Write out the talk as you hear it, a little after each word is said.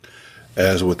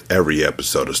As with every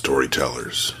episode of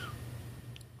Storytellers,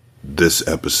 this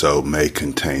episode may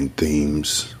contain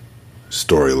themes,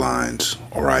 storylines,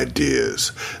 or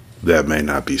ideas that may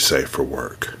not be safe for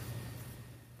work.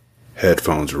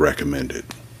 Headphones are recommended,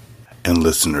 and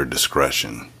listener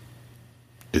discretion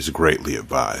is greatly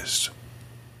advised.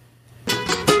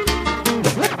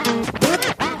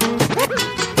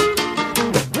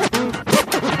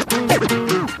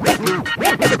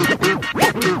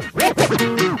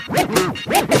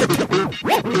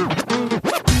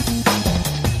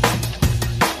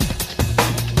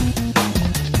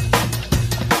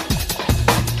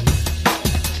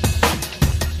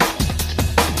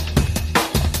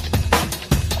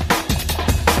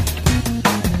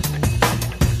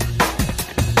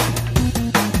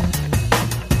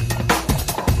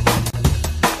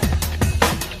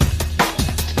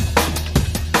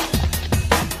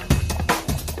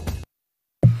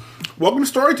 Welcome to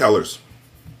Storytellers.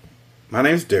 My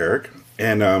name's Derek,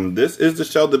 and this is the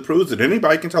show that proves that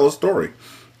anybody can tell a story.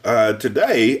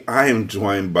 Today, I am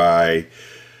joined by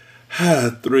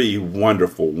three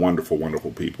wonderful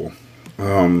people.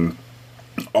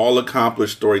 All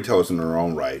accomplished storytellers in their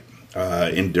own right,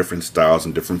 in different styles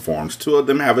and different forms. Two of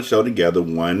them have a show together.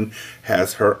 One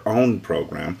has her own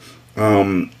program.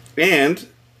 And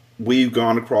we've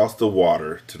gone across the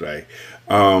water today.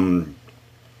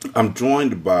 I'm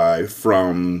joined by,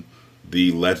 from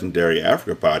the legendary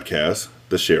Africa podcast,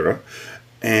 The Shira,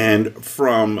 and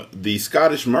from the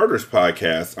Scottish Murders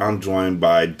podcast, I'm joined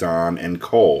by Don and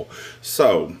Cole.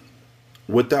 So,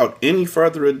 without any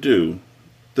further ado,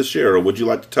 The Shira, would you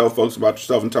like to tell folks about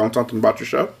yourself and tell them something about your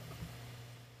show?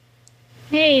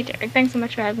 Hey, Derek, thanks so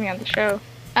much for having me on the show.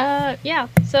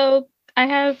 So I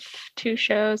have two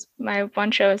shows. My one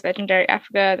show is Legendary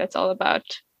Africa, that's all about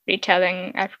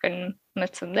retelling African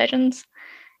myths and legends.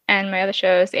 And my other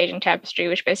show is Asian Tapestry,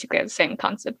 which basically has the same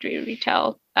concept. We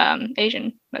retell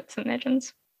Asian myths and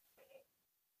legends.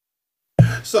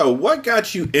 So what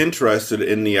got you interested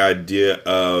in the idea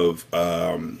of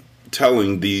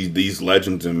telling these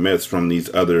legends and myths from these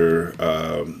other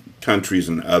countries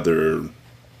and other,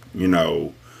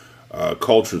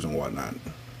 cultures and whatnot?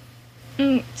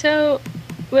 So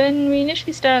when we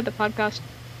initially started the podcast,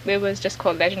 it was just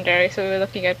called Legendary, so we were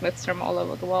looking at myths from all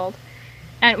over the world,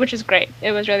 and which is great.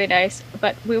 It was really nice,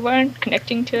 but we weren't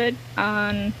connecting to it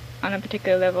on a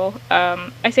particular level.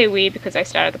 I say we because I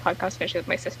started the podcast especially with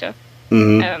my sister.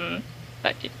 Mm-hmm.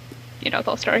 But you know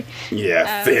the whole story.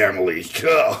 Yeah, family.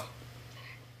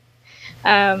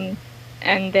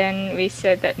 And then we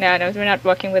said that no, we're not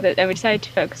working with it, and we decided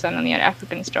to focus on the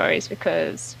African stories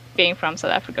because being from South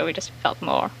Africa, we just felt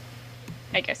more,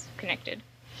 I guess, connected.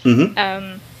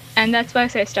 Mm-hmm. And that's why I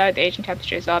say I started the Asian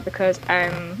Tapestry as well, because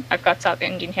I've got South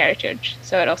Indian heritage,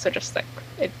 so it also just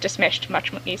meshed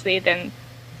much more easily than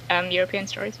European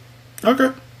stories.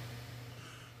 Okay.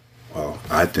 Well,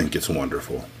 I think it's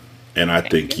wonderful, and I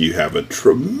think you have a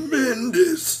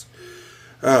tremendous.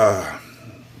 Your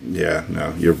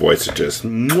voice is just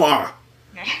mwah.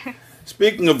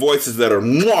 Speaking of voices that are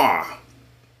mwah,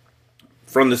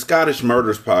 from the Scottish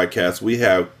Murders podcast, we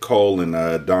have Cole and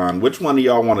Don. Which one of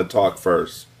y'all want to talk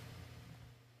first?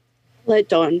 Let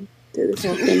Don do the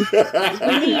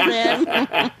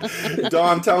talking.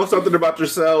 Don, tell them something about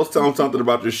yourselves. Tell them something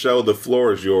about your show. The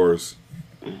floor is yours.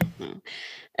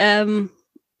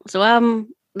 So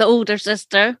I'm the older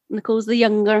sister. Nicole's the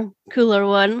younger, cooler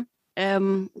one.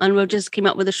 And we just came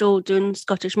up with a show doing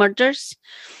Scottish murders.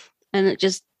 And it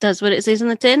just does what it says in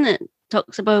the tin. It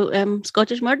talks about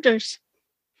Scottish murders.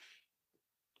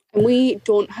 And we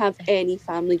don't have any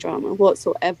family drama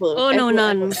whatsoever. Oh, no,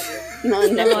 none.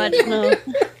 None. No.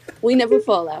 We never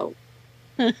fall out.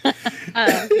 And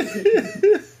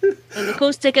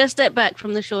Nicole's taking a step back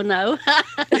from the show now.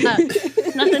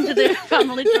 Nothing to do with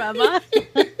family drama.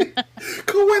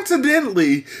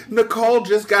 Coincidentally, Nicole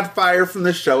just got fired from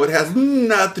the show. It has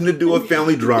nothing to do with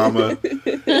family drama.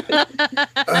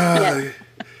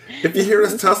 If you hear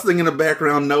us tussling in the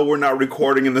background, no, we're not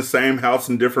recording in the same house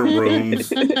in different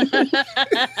rooms.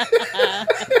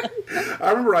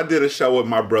 I remember I did a show with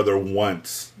my brother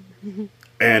once.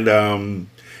 And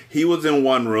he was in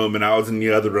one room and I was in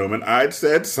the other room. And I'd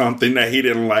said something that he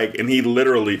didn't like. And he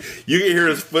literally, you can hear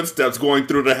his footsteps going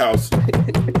through the house.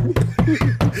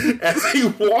 As he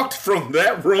walked from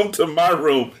that room to my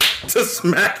room to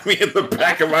smack me in the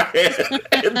back of my head.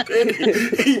 And then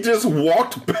he just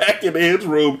walked back in his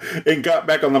room and got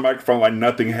back on the microphone like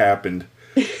nothing happened.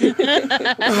 Good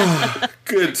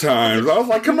times. I was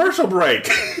like, commercial break.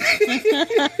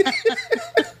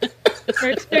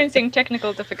 We're experiencing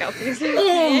technical difficulties.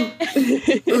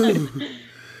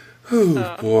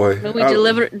 Oh boy. But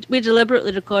we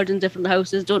deliberately record in different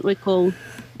houses, don't we, Cole?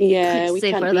 Yeah, we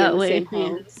Safer can't be that in the way. same Yeah.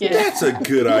 house. Yeah. That's a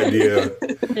good idea.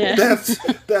 Yeah.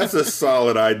 That's a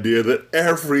solid idea that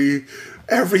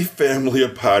every family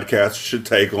of podcasts should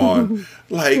take on.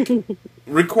 Like,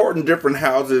 record in different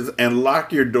houses and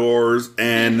lock your doors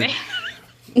and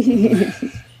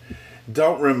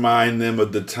don't remind them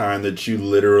of the time that you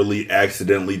literally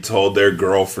accidentally told their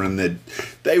girlfriend that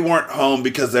they weren't home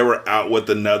because they were out with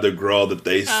another girl that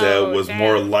they said was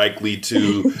more likely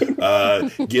to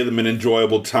give them an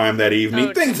enjoyable time that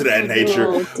evening. Things of that nature.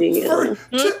 Oh, dear.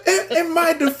 In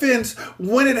my defense,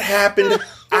 when it happened,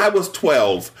 I was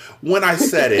 12 when I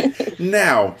said it.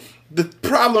 Now, the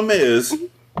problem is,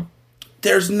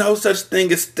 there's no such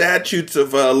thing as statutes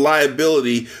of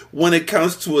liability when it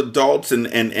comes to adults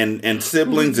and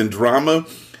siblings and drama.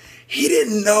 He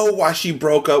didn't know why she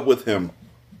broke up with him.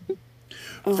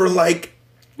 For like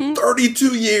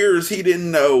 32 years, he didn't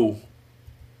know.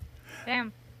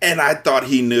 Damn. And I thought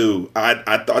he knew.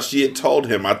 I thought she had told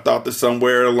him. I thought that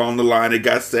somewhere along the line it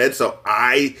got said. So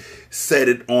I said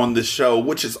it on the show,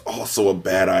 which is also a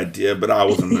bad idea, but I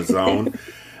was in the zone.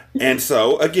 And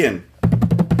so, again,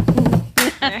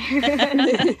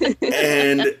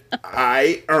 and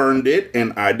I earned it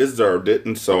and I deserved it,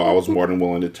 and so I was more than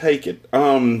willing to take it.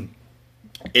 In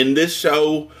this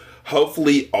show,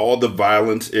 hopefully all the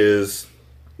violence is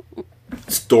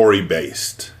story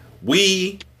based.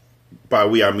 By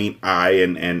we I mean I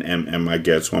and my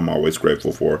guests, who I'm always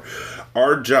grateful for.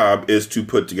 Our job is to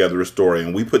put together a story,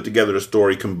 and we put together a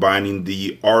story combining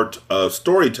the art of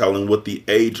storytelling with the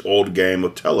age-old game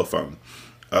of telephone.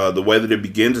 The way that it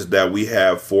begins is that we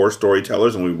have 4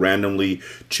 storytellers, and we randomly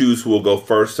choose who will go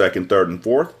first, second, third, and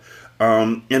fourth.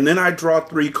 And then I draw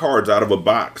 3 cards out of a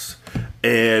box.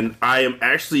 And I am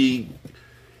actually...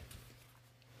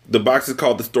 The box is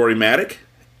called the Storymatic,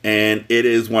 and it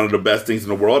is one of the best things in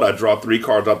the world. I draw 3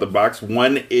 cards out the box.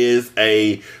 One is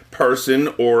a person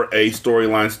or a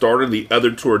storyline starter. The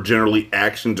other 2 are generally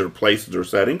actions or places or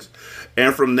settings.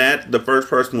 And from that, the first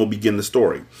person will begin the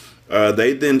story.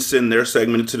 They then send their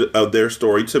segment of their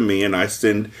story to me, and I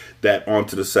send that on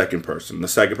to the second person. The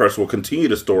second person will continue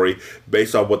the story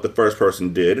based off what the first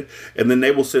person did, and then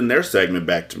they will send their segment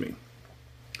back to me.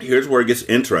 Here's where it gets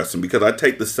interesting, because I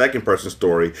take the second person's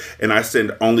story, and I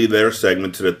send only their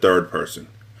segment to the third person.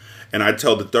 And I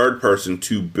tell the third person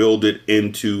to build it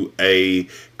into a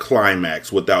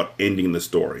climax without ending the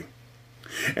story.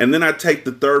 And then I take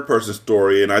the third person's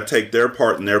story and I take their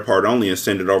part and their part only and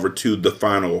send it over to the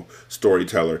final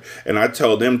storyteller. And I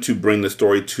tell them to bring the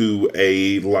story to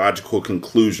a logical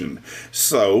conclusion.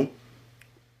 So,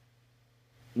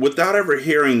 without ever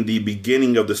hearing the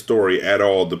beginning of the story at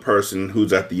all, the person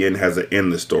who's at the end has to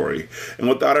end the story. And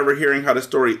without ever hearing how the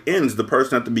story ends, the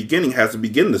person at the beginning has to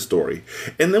begin the story.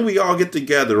 And then we all get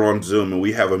together on Zoom and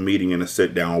we have a meeting and a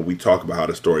sit down where we talk about how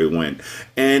the story went.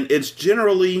 And it's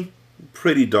generally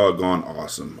pretty doggone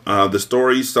awesome. The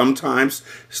stories sometimes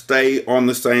stay on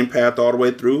the same path all the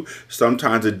way through.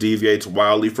 Sometimes it deviates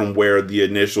wildly from where the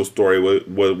initial story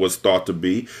was thought to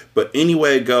be. But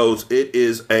anyway it goes, it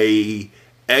is a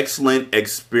excellent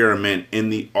experiment in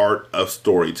the art of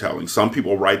storytelling. Some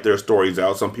people write their stories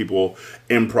out. Some people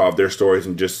improv their stories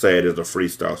and just say it as a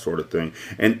freestyle sort of thing.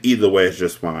 And either way is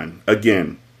just fine.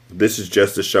 Again, this is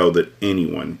just to show that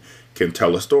anyone can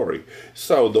tell a story.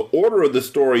 So the order of the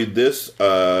story this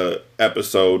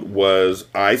episode was,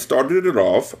 I started it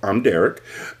off. I'm Derek.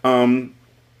 And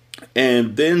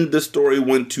then the story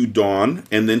went to Dawn,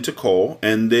 and then to Cole,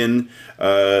 and then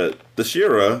the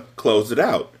Shira closed it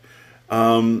out.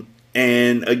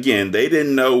 And again, they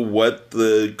didn't know what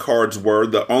the cards were.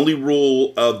 The only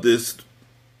rule of this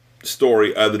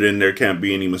story, other than there can't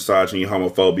be any misogyny,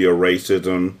 homophobia,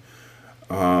 racism,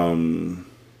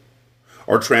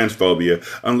 or transphobia,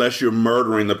 unless you're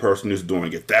murdering the person who's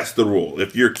doing it. That's the rule.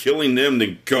 If you're killing them,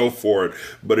 then go for it.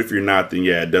 But if you're not, then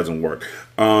yeah, it doesn't work.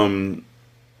 The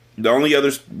only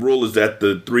other rule is that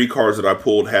the 3 cards that I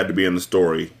pulled had to be in the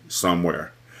story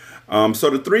somewhere. So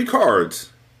the 3 cards,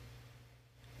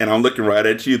 and I'm looking right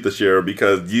at you, Tashira,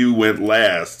 because you went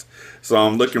last. So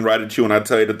I'm looking right at you, and I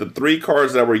tell you that the 3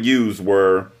 cards that were used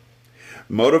were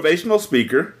motivational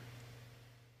speaker,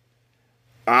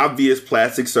 obvious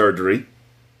plastic surgery,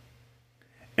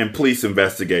 and police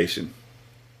investigation.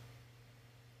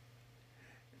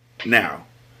 Now,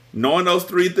 knowing those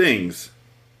 3 things,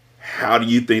 how do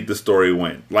you think the story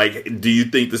went? Like, do you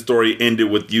think the story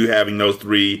ended with you having those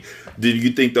 3? Did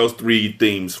you think those 3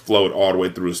 themes flowed all the way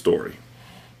through the story?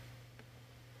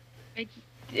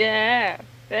 Yeah.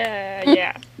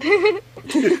 Yeah. I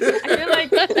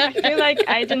feel like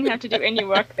I didn't have to do any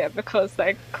work there because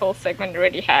like Cole's segment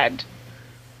already had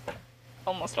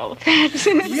almost all of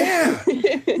that. Yeah.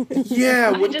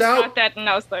 I just got that and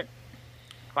I was like,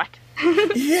 what?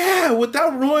 Yeah,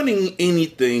 without ruining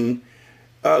anything,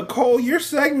 Cole, your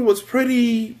segment was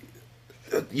pretty.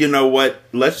 You know what?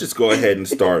 Let's just go ahead and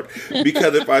start.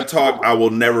 Because if I talk, I will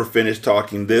never finish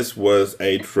talking. This was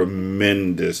a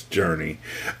tremendous journey.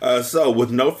 So, with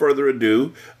no further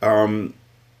ado,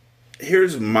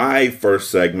 here's my first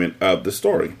segment of the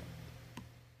story.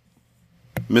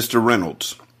 Mr.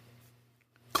 Reynolds.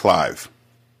 Clive.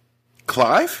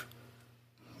 Clive?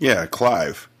 Yeah,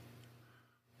 Clive.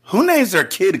 Who names their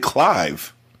kid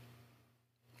Clive?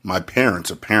 My parents,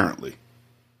 apparently.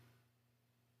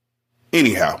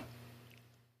 Anyhow,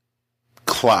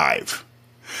 Clive,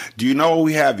 do you know why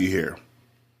we have you here?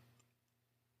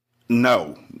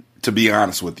 No, to be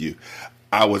honest with you.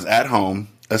 I was at home,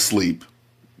 asleep,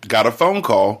 got a phone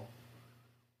call.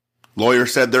 Lawyer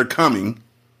said they're coming.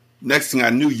 Next thing I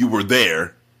knew, you were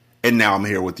there, and now I'm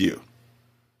here with you.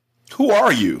 Who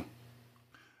are you?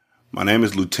 My name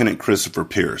is Lieutenant Christopher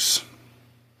Pierce.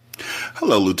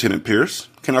 Hello, Lieutenant Pierce.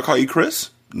 Can I call you Chris?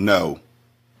 No.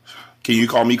 Can you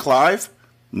call me Clive?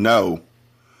 No.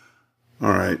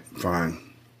 All right, fine.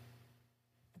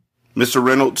 Mr.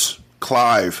 Reynolds,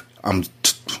 Clive,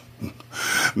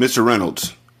 Mr.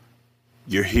 Reynolds,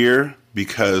 you're here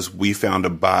because we found a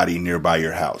body nearby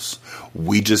your house.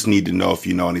 We just need to know if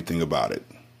you know anything about it.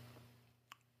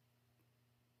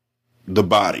 The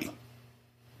body.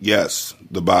 Yes,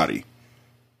 the body.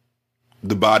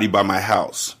 The body by my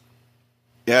house.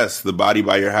 Yes, the body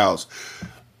by your house.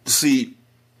 See,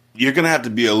 you're going to have to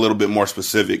be a little bit more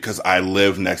specific because I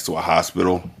live next to a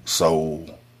hospital. So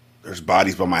there's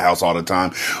bodies by my house all the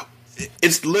time.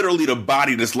 It's literally the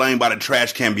body that's laying by the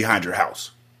trash can behind your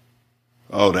house.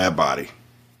 Oh, that body.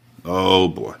 Oh,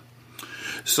 boy.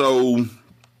 So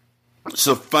it's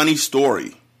a funny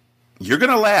story. You're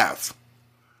going to laugh.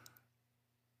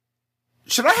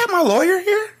 Should I have my lawyer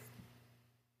here?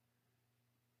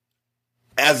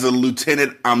 As a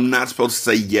lieutenant, I'm not supposed to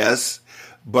say yes,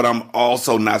 but I'm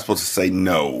also not supposed to say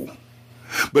no.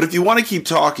 But if you want to keep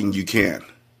talking, you can.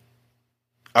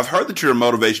 I've heard that you're a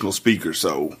motivational speaker,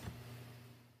 so...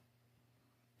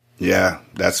 Yeah,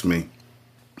 that's me.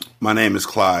 My name is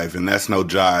Clive, and that's no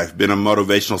jive. Been a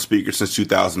motivational speaker since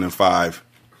 2005.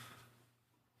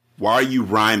 Why are you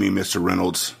rhyming, Mr.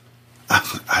 Reynolds?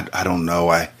 I don't know.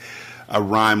 I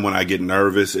rhyme when I get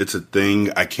nervous. It's a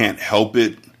thing. I can't help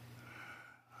it.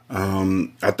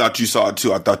 I thought you saw it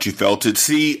too. I thought you felt it.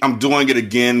 See, I'm doing it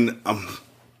again.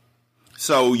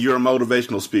 So you're a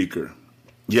motivational speaker.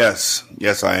 Yes,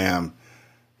 I am.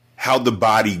 How'd the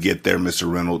body get there,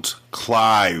 Mr. Reynolds?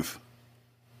 Clive,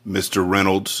 Mr.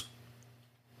 Reynolds.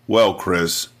 Well,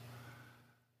 Chris.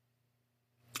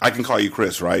 I can call you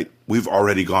Chris, right? We've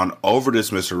already gone over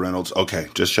this, Mr. Reynolds. Okay,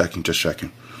 just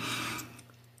checking.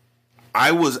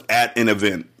 I was at an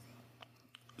event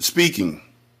speaking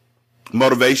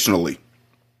motivationally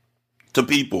to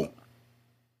people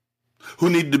who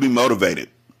needed to be motivated.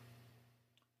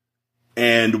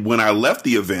 And when I left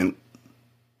the event,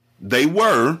 they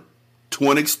were,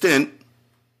 to an extent,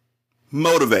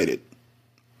 motivated.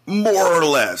 More or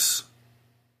less.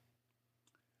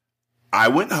 I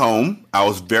went home. I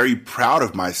was very proud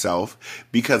of myself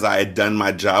because I had done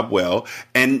my job well.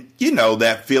 And you know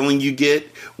that feeling you get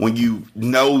when you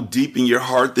know deep in your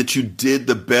heart that you did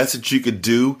the best that you could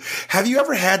do? Have you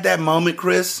ever had that moment,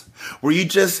 Chris, where you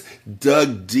just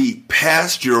dug deep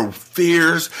past your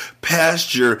fears,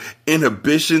 past your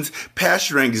inhibitions, past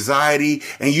your anxiety,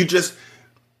 and you just...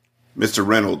 Mr.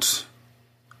 Reynolds.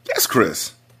 Yes,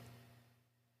 Chris.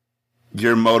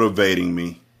 You're motivating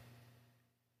me.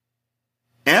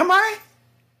 Am I?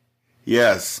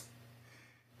 Yes.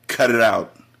 Cut it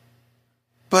out.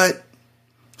 But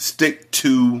stick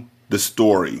to the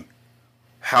story.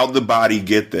 How'd the body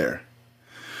get there?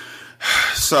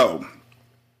 So,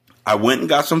 I went and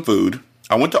got some food.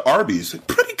 I went to Arby's.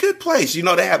 Pretty good place. You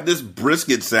know, they have this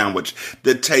brisket sandwich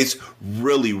that tastes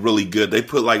really, really good. They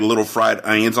put like little fried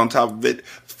onions on top of it.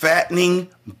 Fattening,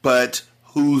 but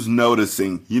who's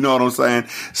noticing? You know what I'm saying?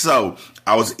 So,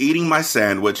 I was eating my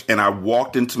sandwich and I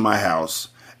walked into my house.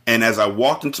 And as I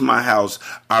walked into my house,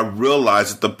 I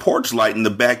realized that the porch light in the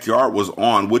backyard was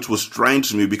on, which was strange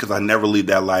to me because I never leave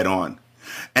that light on.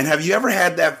 And have you ever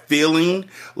had that feeling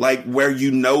like where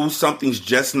you know something's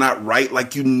just not right?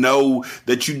 Like you know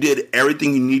that you did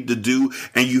everything you need to do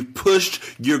and you pushed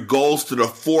your goals to the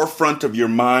forefront of your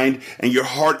mind and your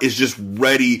heart is just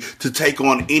ready to take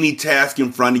on any task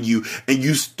in front of you and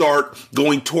you start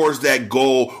going towards that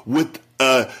goal with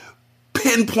a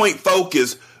pinpoint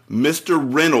focus. Mr.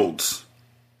 Reynolds,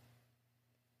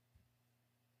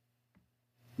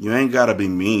 you ain't gotta be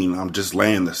mean. I'm just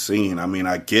laying the scene. I mean,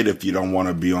 I get if you don't want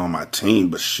to be on my team,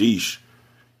 but sheesh.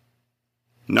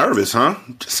 Nervous, huh?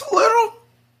 Just a little.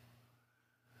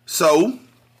 So,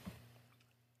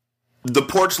 the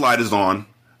porch light is on.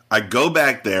 I go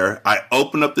back there. I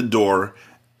open up the door,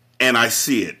 and I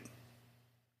see it.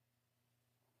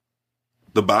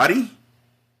 The body?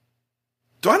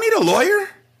 Do I need a lawyer?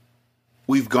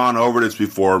 We've gone over this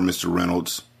before, Mr.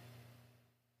 Reynolds.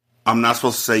 I'm not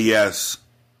supposed to say yes.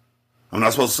 I'm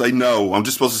not supposed to say no. I'm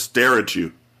just supposed to stare at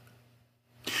you.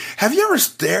 Have you ever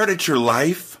stared at your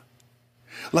life?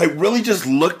 Like really just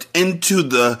looked into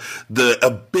the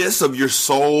abyss of your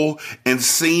soul and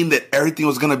seen that everything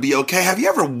was going to be okay? Have you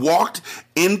ever walked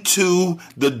into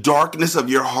the darkness of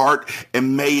your heart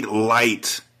and made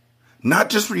light? Not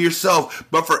just for yourself,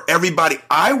 but for everybody.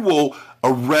 I will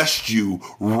arrest you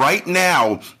right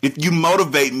now if you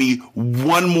motivate me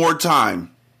one more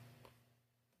time.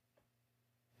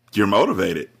 You're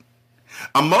motivated.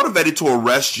 I'm motivated to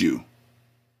arrest you.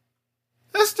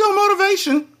 That's still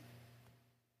motivation.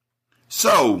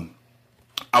 So,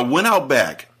 I went out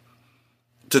back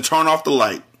to turn off the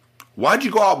light. Why'd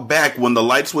you go out back when the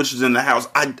light switch is in the house?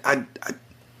 I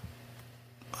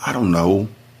don't know.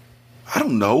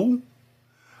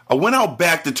 I went out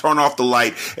back to turn off the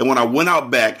light, and when I went out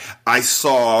back, I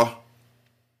saw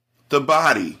the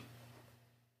body.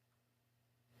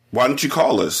 Why didn't you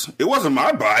call us? It wasn't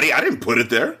my body. I didn't put it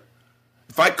there.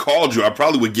 If I called you, I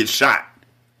probably would get shot.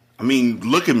 I mean,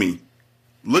 look at me.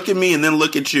 Look at me and then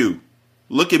look at you.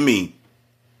 Look at me.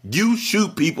 You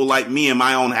shoot people like me in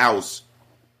my own house.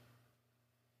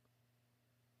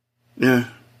 Yeah.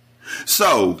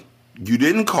 So, you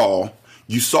didn't call.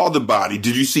 You saw the body.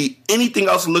 Did you see anything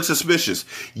else that looked suspicious?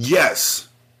 Yes.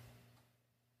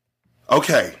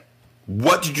 Okay.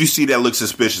 What did you see that looked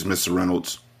suspicious, Mr.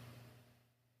 Reynolds?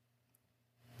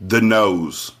 The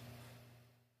nose.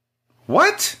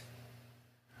 What?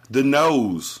 The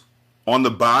nose on the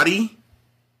body?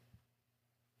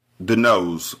 The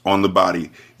nose on the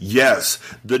body. Yes,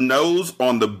 the nose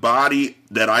on the body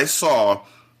that I saw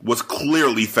was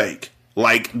clearly fake.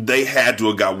 Like they had to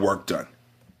have got work done.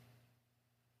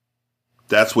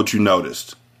 That's what you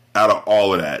noticed out of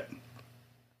all of that.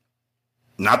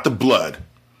 Not the blood.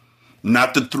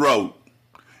 Not the throat.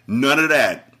 None of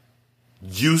that.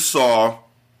 You saw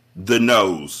the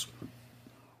nose.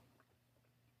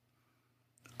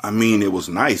 I mean, it was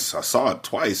nice. I saw it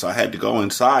twice. I had to go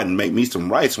inside and make me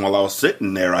some rice. And while I was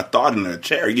sitting there, I thought in a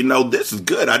chair, this is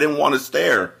good. I didn't want to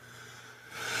stare.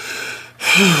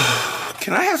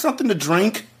 Can I have something to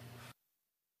drink?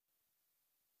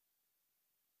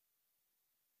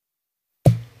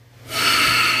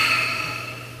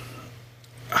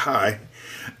 Hi.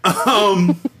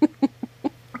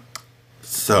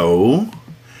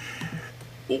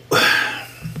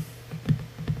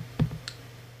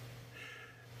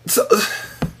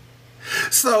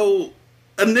 So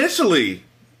initially,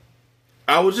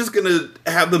 I was just going to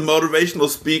have the motivational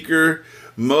speaker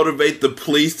motivate the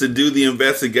police to do the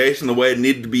investigation the way it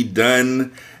needed to be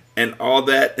done and all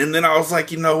that. And then I was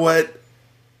like, you know what?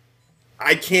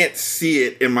 I can't see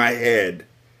it in my head.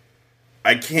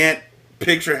 I can't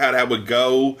picture how that would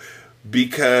go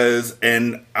because,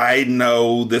 and I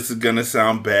know this is going to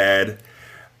sound bad,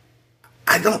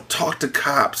 I don't talk to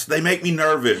cops. They make me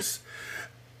nervous.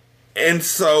 And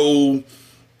so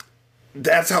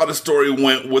that's how the story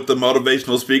went with the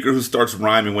motivational speaker who starts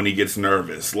rhyming when he gets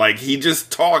nervous. Like, he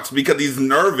just talks because he's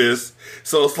nervous,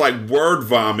 so it's like word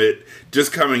vomit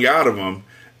just coming out of him.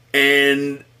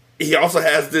 And he also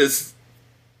has this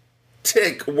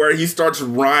tick where he starts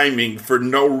rhyming for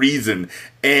no reason.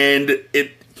 And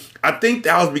I think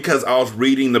that was because I was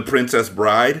reading The Princess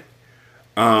Bride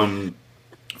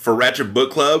for Ratchet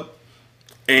Book Club.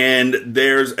 And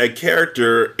there's a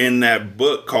character in that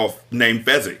book named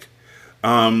Fezzik.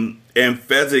 And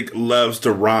Fezzik loves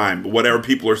to rhyme. Whatever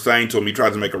people are saying to him, he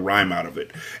tries to make a rhyme out of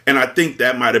it. And I think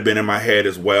that might have been in my head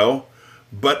as well.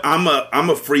 But I'm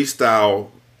a freestyle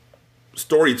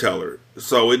storyteller.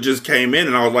 So it just came in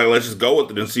and I was like, let's just go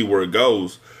with it and see where it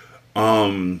goes.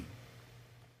 On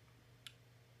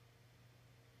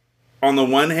the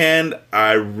one hand,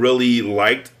 I really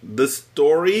liked the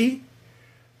story.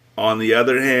 On the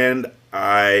other hand,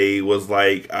 I was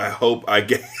like, I hope I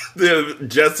gave them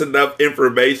just enough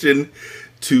information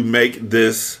to make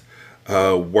this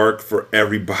work for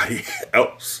everybody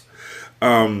else.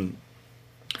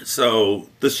 So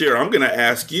this year, I'm going to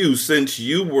ask you, since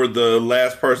you were the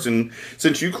last person,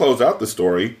 since you closed out the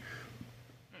story,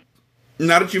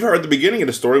 now that you've heard the beginning of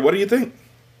the story, what do you think?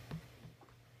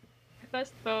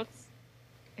 First thoughts,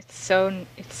 it's so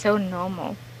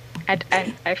normal.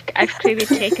 I've clearly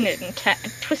taken it and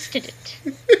twisted it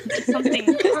into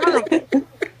something horrible.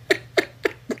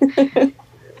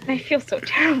 I feel so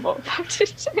terrible about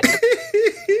it.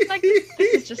 Like,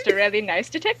 this is just a really nice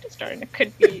detective story, and it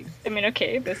could be, I mean,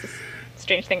 okay, this is a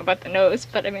strange thing about the nose,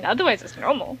 but I mean, otherwise it's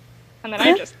normal. And then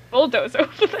I just bulldoze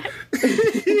over that.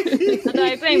 And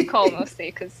I blame Cole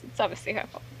mostly, because it's obviously her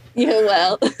fault. Yeah,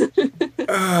 well.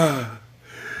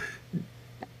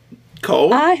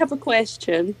 Cole? I have a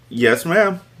question. Yes,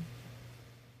 ma'am.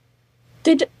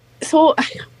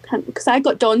 Because I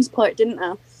got Dawn's part, didn't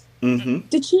I? Mm-hmm.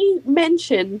 Did she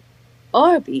mention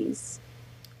Arby's?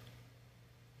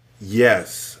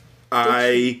 Yes.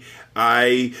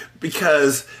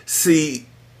 Because, see,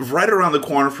 right around the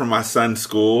corner from my son's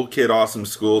school, Kid Awesome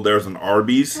School, there's an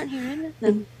Arby's. Can't hear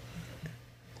anything.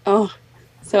 Oh,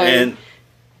 sorry. And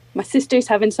my sister's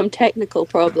having some technical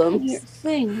problems.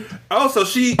 Thing. oh, so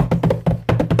she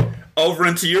over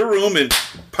into your room and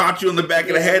popped you in the back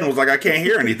of the head and was like, I can't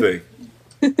hear anything.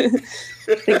 I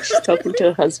think she's talking to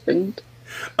her husband.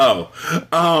 Oh,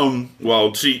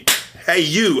 well, hey,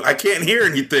 you, I can't hear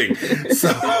anything.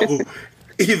 So,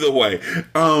 either way,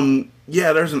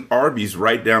 yeah, there's an Arby's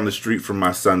right down the street from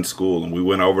my son's school, and we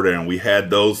went over there and we had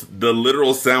the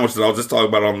literal sandwich that I was just talking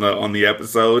about on the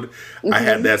episode. Mm-hmm. I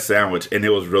had that sandwich and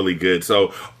it was really good.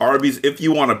 So, Arby's, if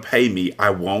you want to pay me, I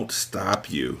won't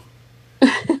stop you.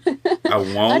 I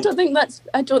won't. I don't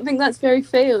think that's very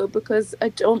fair, because I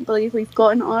don't believe we've got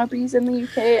an Arby's in the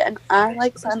UK, and I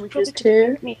like sandwiches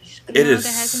too. It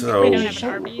is so. We don't have an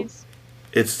Arby's.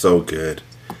 It's so good.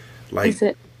 Like, is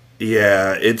it?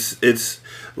 Yeah, it's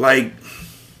like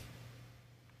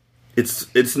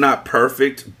it's not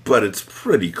perfect, but it's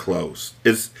pretty close.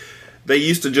 They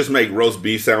used to just make roast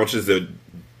beef sandwiches that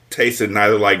tasted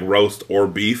neither like roast or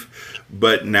beef,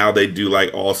 but now they do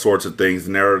like all sorts of things,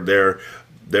 and their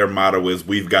motto is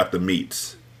 "We've got the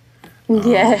meats."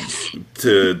 Yes.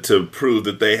 To prove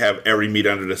that they have every meat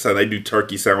under the sun. They do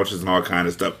turkey sandwiches and all kind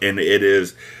of stuff, and it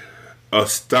is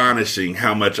astonishing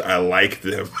how much I like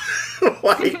them.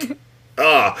 Like,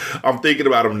 I'm thinking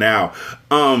about them now.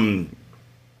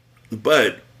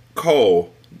 But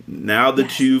Cole, now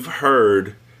that you've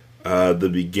heard the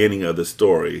beginning of the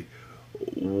story,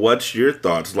 what's your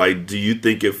thoughts? Like, do you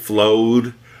think it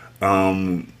flowed?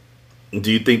 Do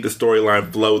you think the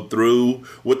storyline flowed through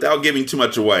without giving too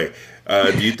much away?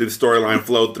 Do you think the storyline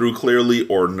flowed through clearly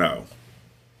or no?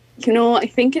 I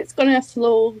think it's going to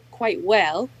flow quite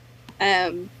well.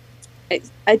 I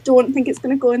don't think it's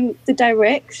going to go in the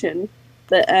direction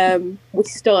that we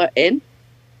start in,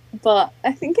 but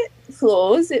I think it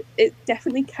flows. It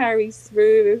definitely carries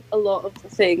through a lot of the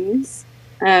things.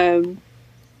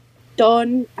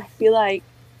 Dawn, I feel like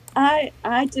I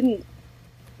didn't.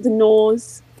 The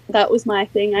nose, that was my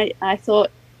thing. I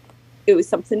thought it was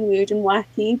something weird and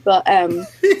wacky, but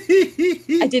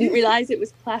I didn't realise it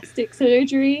was plastic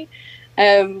surgery.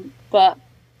 But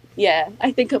yeah,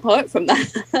 I think apart from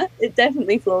that, it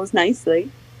definitely flows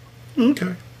nicely.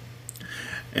 Okay.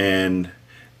 And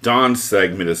Dawn's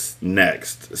segment is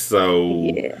next.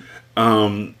 So, yeah.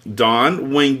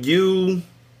 Dawn, when you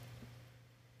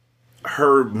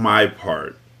heard my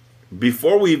part,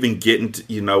 before we even get into,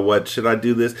 you know what, should I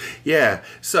do this? Yeah.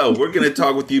 So we're going to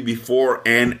talk with you before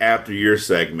and after your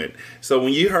segment. So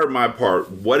when you heard my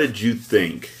part, what did you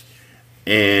think?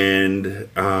 And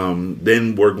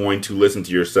then we're going to listen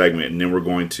to your segment, and then we're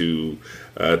going to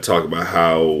talk about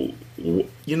how,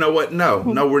 you know what? No,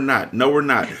 we're not.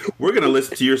 We're going to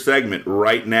listen to your segment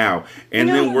right now, and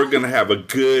then we're going to have a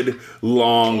good,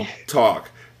 long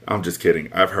talk. I'm just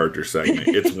kidding. I've heard your segment.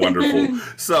 It's wonderful.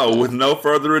 So, with no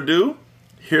further ado,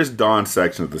 here's Dawn's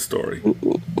section of the story.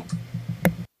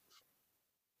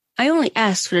 I only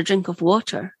asked for a drink of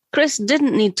water. Chris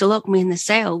didn't need to lock me in the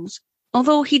cells,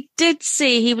 although he did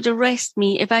say he would arrest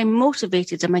me if I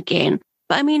motivated him again.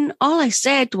 But I mean, all I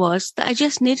said was that I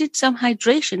just needed some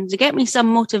hydration to get me some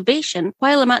motivation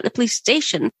while I'm at the police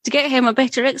station to get him a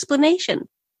better explanation.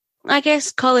 I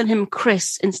guess calling him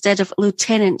Chris instead of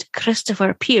Lieutenant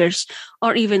Christopher Pierce,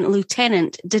 or even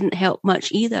Lieutenant, didn't help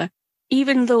much either,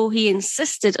 even though he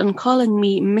insisted on calling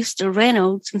me Mr.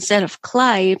 Reynolds instead of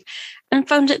Clive, and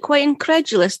found it quite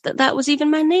incredulous that that was even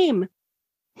my name.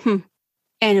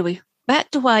 Anyway, back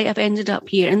to why I've ended up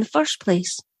here in the first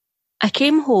place. I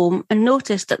came home and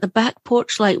noticed that the back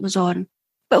porch light was on.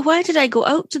 But why did I go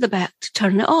out to the back to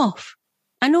turn it off?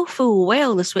 I know full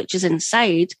well the switch is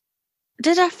inside.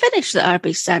 Did I finish the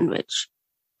Arby's sandwich?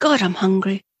 God, I'm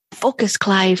hungry. Focus,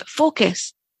 Clive,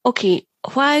 focus. Okay,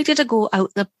 why did I go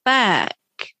out the back?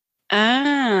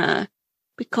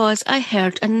 Because I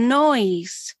heard a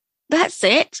noise. That's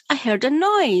it, I heard a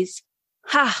noise.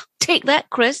 Ha, take that,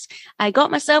 Chris. I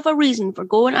got myself a reason for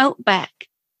going out back.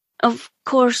 Of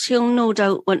course, he'll no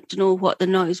doubt want to know what the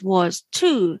noise was,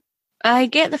 too. I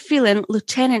get the feeling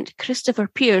Lieutenant Christopher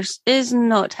Pierce is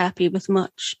not happy with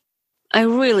much. I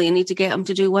really need to get him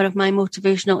to do one of my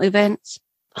motivational events.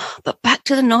 But back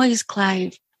to the noise,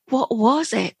 Clive. What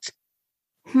was it?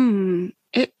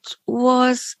 It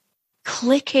was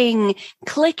clicking,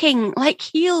 like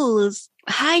heels.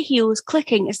 High heels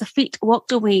clicking as the feet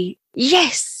walked away.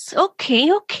 Yes, okay,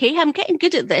 I'm getting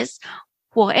good at this.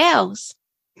 What else?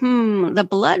 The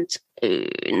blood?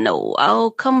 No, I'll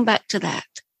come back to that.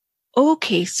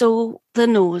 Okay, so the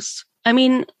nose. I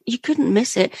mean, you couldn't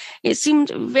miss it. It seemed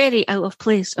very out of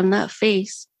place on that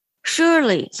face.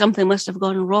 Surely something must have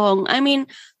gone wrong. I mean,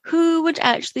 who would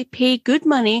actually pay good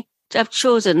money to have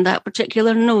chosen that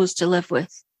particular nose to live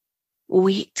with?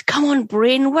 Wait, come on,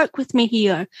 brain, work with me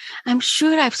here. I'm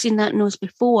sure I've seen that nose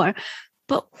before,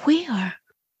 but where?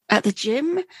 At the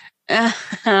gym?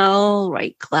 All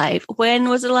right, Clive. When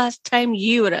was the last time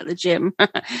you were at the gym?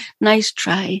 Nice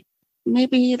try.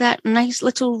 Maybe that nice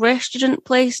little restaurant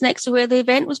place next to where the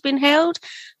event was being held?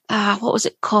 What was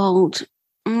it called?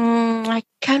 I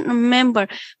can't remember,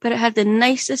 but it had the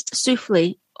nicest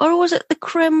souffle. Or was it the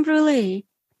creme brulee?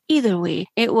 Either way,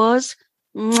 it was...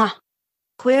 Mwah.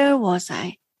 Where was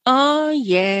I? Oh,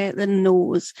 yeah, the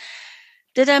nose.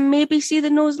 Did I maybe see the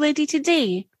nose lady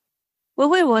today? Well,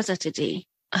 where was I today?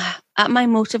 At my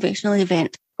motivational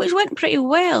event, which went pretty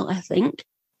well, I think.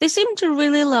 They seemed to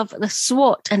really love the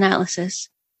SWOT analysis.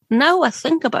 Now I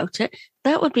think about it,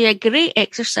 that would be a great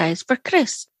exercise for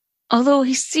Chris, although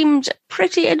he seemed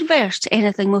pretty adverse to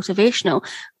anything motivational,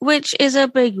 which is a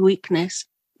big weakness.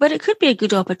 But it could be a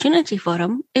good opportunity for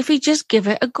him if he just give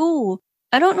it a go.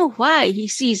 I don't know why he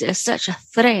sees it as such a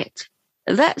threat.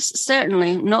 That's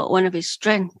certainly not one of his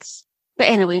strengths. But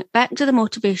anyway, back to the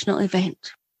motivational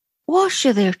event. Was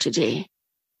she there today?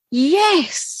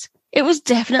 Yes, it was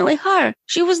definitely her.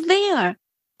 She was there.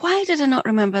 Why did I not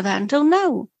remember that until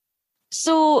now?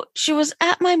 So she was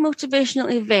at my motivational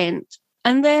event,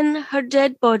 and then her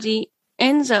dead body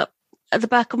ends up at the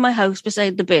back of my house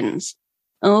beside the bins.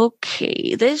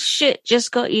 Okay, this shit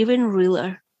just got even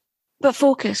realer. But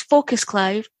focus,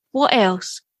 Clive. What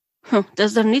else?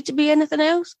 Does there need to be anything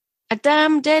else? A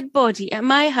damn dead body at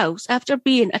my house after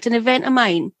being at an event of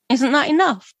mine. Isn't that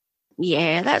enough?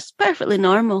 Yeah, that's perfectly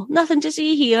normal. Nothing to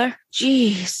see here.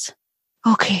 Jeez.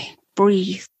 Okay,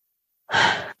 breathe.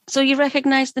 So you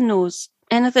recognise the nose.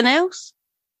 Anything else?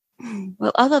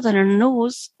 Well, other than her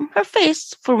nose, her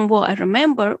face, from what I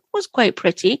remember, was quite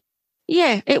pretty.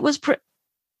 Yeah, it was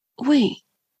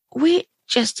Wait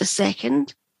just a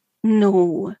second.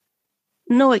 No,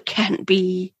 it can't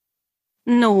be.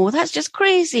 No, that's just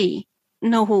crazy.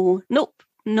 No.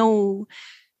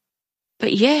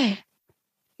 But yeah,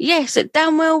 yes, it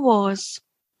damn well was.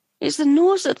 It's the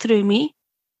nose that threw me.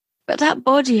 But that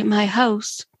body at my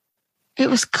house, it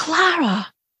was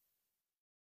Clara.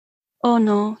 Oh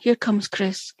no, here comes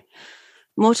Chris.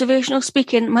 Motivational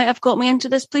speaking might have got me into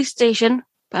this police station,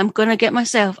 but I'm going to get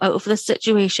myself out of this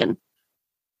situation.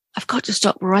 I've got to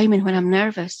stop rhyming when I'm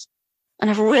nervous. And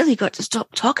I've really got to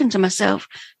stop talking to myself.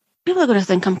 People are going to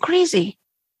think I'm crazy.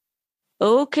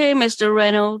 Okay, Mr.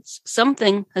 Reynolds,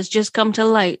 something has just come to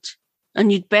light,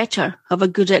 and you'd better have a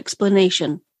good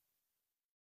explanation.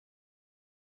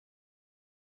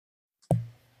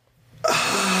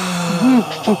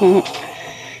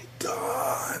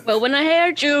 Well, when I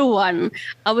heard your one,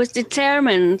 I was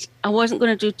determined I wasn't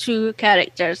going to do two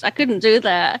characters. I couldn't do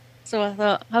that. So I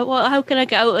thought, how can I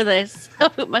get out of this? I'll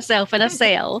put myself in a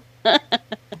cell.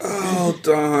 Oh,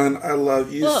 Dawn, I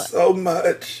love you so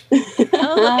much.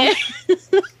 Oh,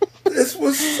 This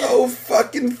was so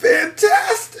fucking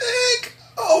fantastic.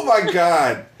 Oh, my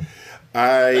God.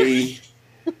 I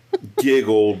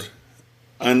giggled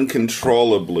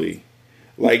uncontrollably.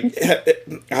 Like,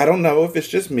 I don't know if it's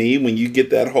just me when you get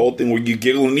that whole thing where you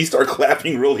giggle and you start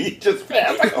clapping really just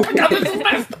fast. Like, oh my God, this is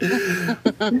fast.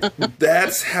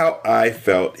 That's how I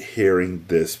felt hearing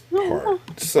this part.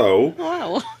 So,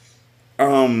 wow.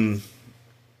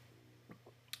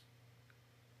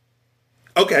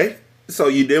 Okay, so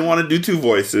you didn't want to do two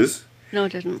voices. No, I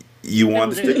didn't. You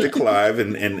wanted to stick to Clive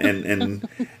and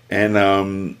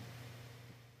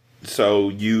So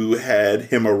you had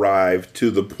him arrive to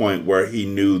the point where he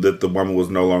knew that the woman was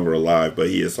no longer alive, but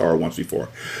he had saw her once before.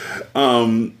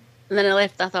 And then I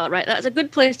left. I thought, right, that's a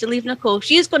good place to leave Nicole.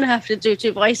 She's going to have to do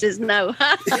 2 voices now.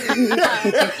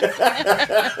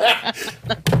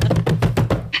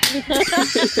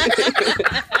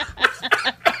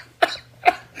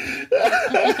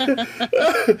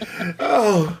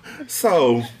 Oh,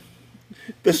 so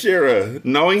Bashira,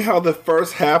 knowing how the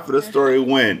first half of the story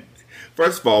went,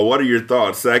 first of all, what are your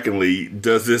thoughts? Secondly,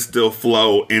 does this still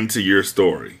flow into your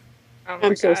story? Oh my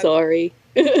I'm so God. sorry.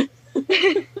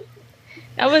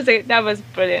 That was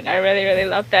brilliant. I really, really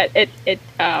loved that.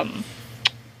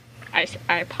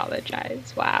 I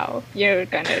apologize. Wow. You're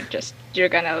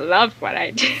gonna love what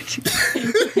I did.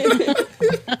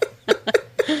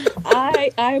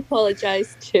 I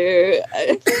apologize too. No,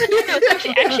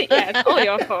 it's actually, yeah, it's all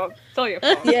your fault. It's all your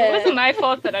fault. Yeah. It wasn't my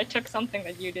fault that I took something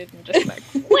that you did and just like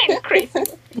went crazy.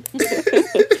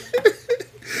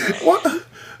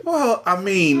 Well, I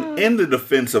mean, in the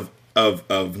defense of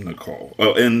Nicole,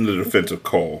 in the defense of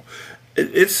Cole,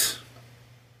 it's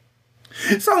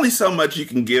only so much you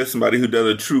can give somebody who does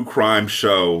a true crime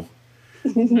show.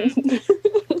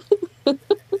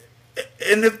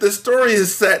 And if the story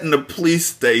is set in a police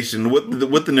station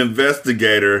with an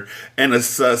investigator and a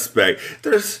suspect,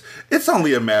 it's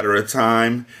only a matter of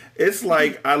time. It's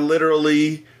like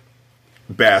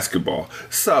basketball.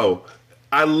 So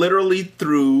I literally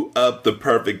threw up the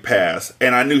perfect pass,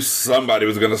 and I knew somebody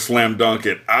was going to slam dunk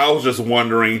it. I was just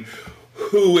wondering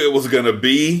who it was going to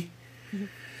be.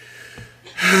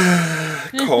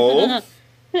 Cole.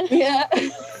 Yeah.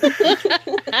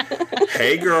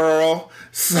 Hey, girl.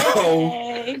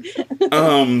 So,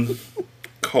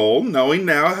 Cole, knowing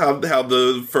now how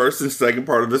the first and second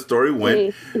part of the story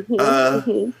went,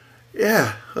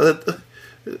 yeah.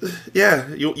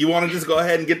 You want to just go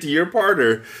ahead and get to your part,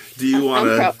 or do you want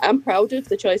to? I'm proud of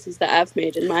the choices that I've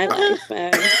made in my life.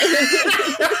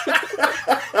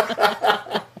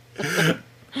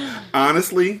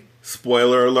 Honestly,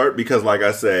 spoiler alert, because like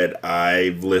I said,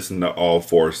 I've listened to all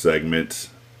 4 segments.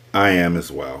 I am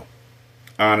as well.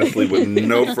 Honestly, with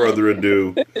no further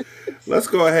ado, let's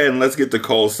go ahead and let's get to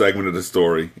Cole's segment of the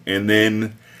story, and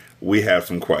then we have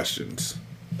some questions.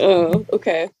 Oh,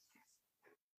 okay.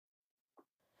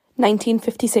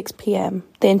 19:56 p.m.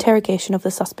 The interrogation of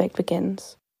the suspect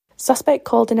begins. Suspect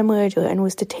called in a murder and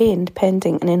was detained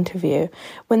pending an interview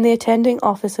when the attending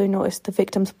officer noticed the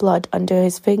victim's blood under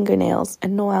his fingernails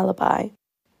and no alibi.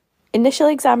 Initial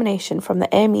examination from the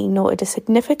ME noted a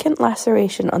significant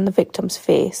laceration on the victim's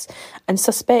face and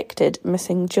suspected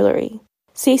missing jewellery.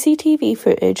 CCTV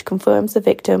footage confirms the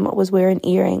victim was wearing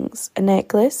earrings, a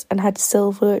necklace, and had a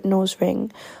silver nose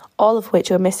ring, all of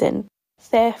which are missing.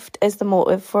 Theft is the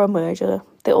motive for a murder,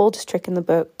 the oldest trick in the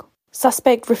book.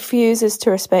 Suspect refuses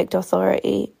to respect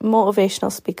authority.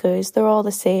 Motivational speakers, they're all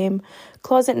the same.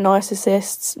 Closet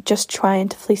narcissists just trying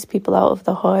to fleece people out of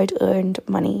their hard-earned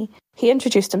money. He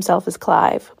introduced himself as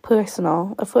Clive,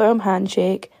 personal, a firm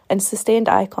handshake, and sustained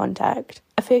eye contact.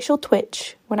 A facial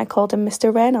twitch when I called him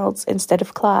Mr. Reynolds instead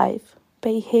of Clive,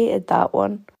 but he hated that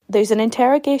one. There's an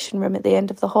interrogation room at the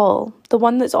end of the hall, the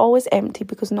one that's always empty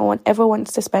because no one ever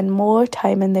wants to spend more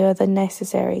time in there than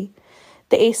necessary.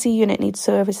 The AC unit needs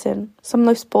servicing. Some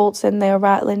loose bolts in there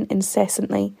rattling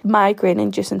incessantly,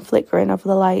 migraine-inducing flickering of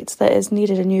the lights that has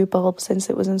needed a new bulb since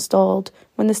it was installed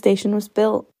when the station was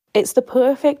built. It's the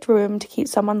perfect room to keep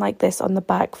someone like this on the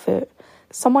back foot.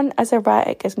 Someone as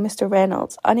erratic as Mr.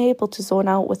 Reynolds, unable to zone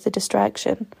out with the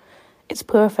distraction. It's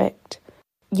perfect.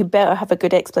 You better have a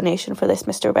good explanation for this,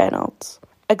 Mr. Reynolds.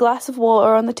 A glass of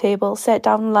water on the table, set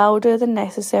down louder than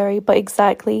necessary, but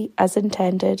exactly as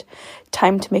intended.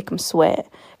 Time to make him sweat.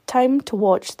 Time to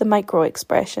watch the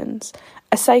micro-expressions.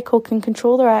 A psycho can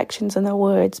control their actions and their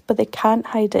words, but they can't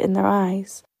hide it in their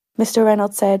eyes. Mr.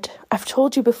 Reynolds said, "I've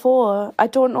told you before. I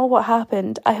don't know what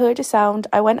happened. I heard a sound.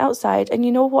 I went outside, and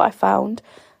you know what I found?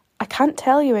 I can't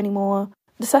tell you anymore."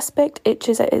 The suspect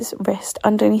itches at his wrist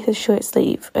underneath his shirt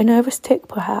sleeve. A nervous tick,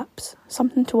 perhaps.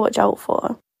 Something to watch out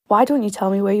for. "Why don't you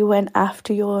tell me where you went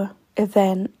after your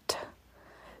event?"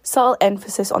 Subtle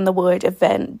emphasis on the word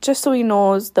event, just so he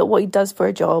knows that what he does for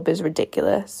a job is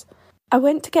ridiculous. "I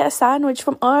went to get a sandwich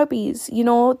from Arby's. You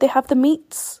know, they have the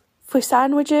meats for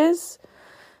sandwiches."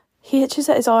 He hitches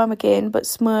at his arm again, but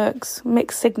smirks,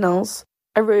 mixed signals.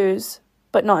 A ruse,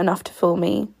 but not enough to fool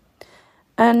me.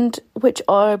 "And which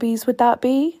Arby's would that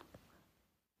be?"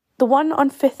 "The one on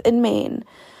 5th in Main.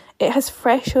 It has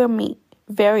fresher meat,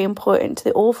 very important to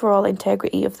the overall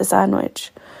integrity of the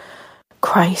sandwich."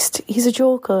 Christ, he's a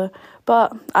joker,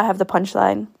 but I have the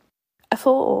punchline. A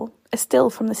photo, A still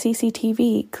from the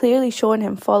CCTV clearly showing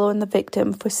him following the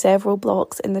victim for several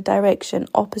blocks in the direction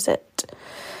opposite.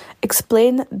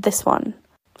 Explain this one.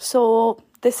 So,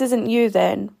 this isn't you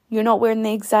then? You're not wearing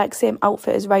the exact same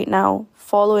outfit as right now,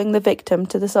 following the victim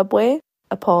to the subway?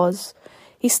 A pause.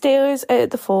 He stares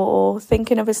at the photo,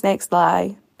 thinking of his next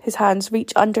lie. His hands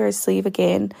reach under his sleeve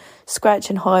again,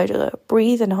 scratching harder,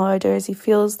 breathing harder as he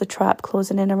feels the trap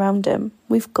closing in around him.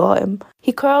 We've got him.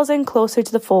 He curls in closer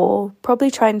to the photo, probably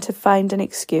trying to find an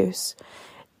excuse.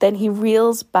 Then he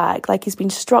reels back like he's been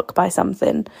struck by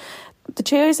something. The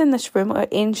chairs in this room are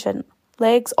ancient,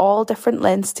 legs all different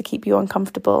lengths to keep you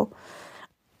uncomfortable.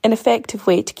 An effective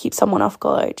way to keep someone off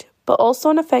guard, but also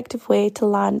an effective way to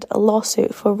land a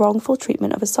lawsuit for wrongful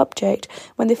treatment of a subject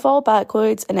when they fall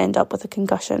backwards and end up with a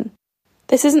concussion.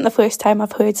 This isn't the first time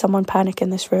I've heard someone panic in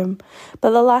this room,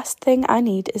 but the last thing I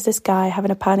need is this guy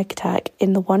having a panic attack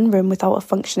in the one room without a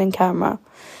functioning camera.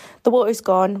 The water's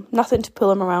gone, nothing to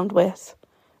pull him around with.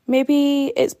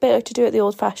 Maybe it's better to do it the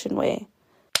old-fashioned way.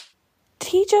 Did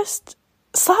he just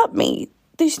slap me?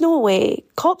 There's no way.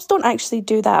 Cops don't actually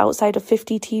do that outside of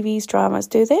 50 TV's dramas,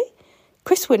 do they?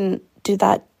 Chris wouldn't do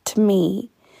that to me.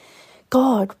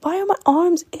 God, why are my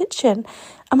arms itching?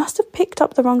 I must have picked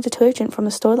up the wrong detergent from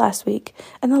the store last week,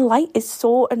 and the light is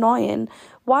so annoying.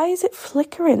 Why is it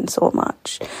flickering so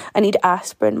much? I need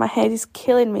aspirin. My head is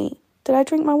killing me. Did I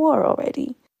drink my water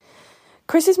already?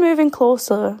 Chris is moving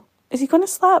closer. Is he going to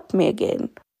slap me again?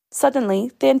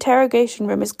 Suddenly, the interrogation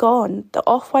room is gone. The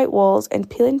off-white walls and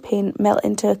peeling paint melt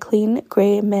into clean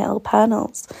grey metal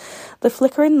panels. The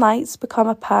flickering lights become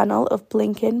a panel of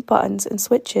blinking buttons and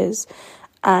switches,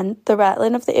 and the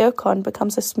rattling of the aircon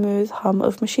becomes a smooth hum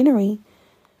of machinery.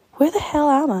 Where the hell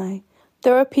am I?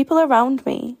 There are people around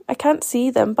me. I can't see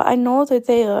them, but I know they're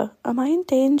there. Am I in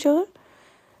danger?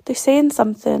 They're saying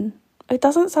something. It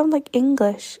doesn't sound like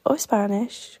English or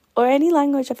Spanish or any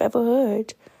language I've ever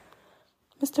heard.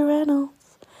 Mr.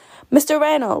 Reynolds. Mr.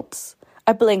 Reynolds!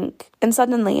 I blink, and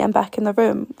suddenly I'm back in the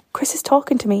room. Chris is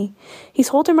talking to me. He's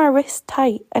holding my wrist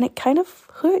tight, and it kind of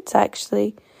hurts,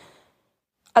 actually.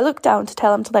 I look down to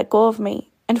tell him to let go of me,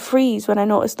 and freeze when I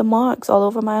notice the marks all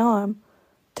over my arm.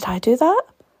 Did I do that?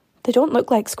 They don't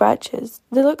look like scratches.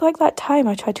 They look like that time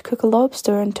I tried to cook a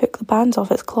lobster and took the bands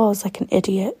off its claws like an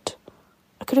idiot.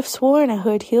 I could have sworn I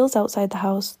heard heels outside the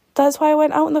house. That's why I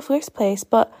went out in the first place,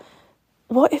 but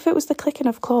what if it was the clicking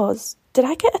of claws? Did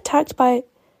I get attacked by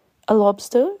a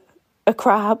lobster? A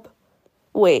crab?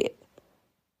 Wait,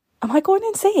 am I going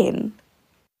insane?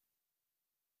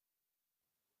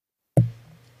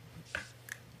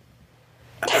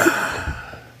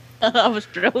 That was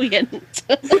brilliant.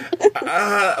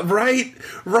 Right.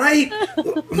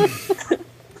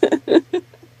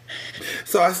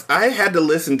 So I had to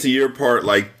listen to your part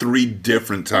like 3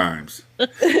 different times.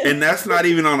 And that's not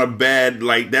even on a bad,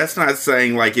 like, that's not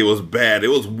saying like it was bad. It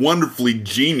was wonderfully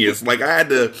genius. Like, I had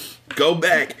to go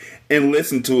back and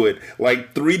listen to it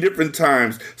like 3 different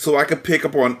times so I could pick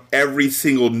up on every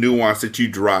single nuance that you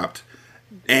dropped.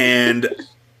 And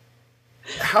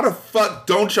how the fuck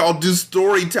don't y'all do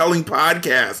storytelling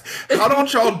podcasts? How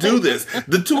don't y'all do this?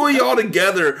 The two of y'all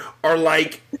together are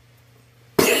like,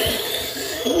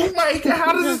 like,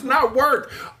 how does this not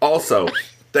work? Also,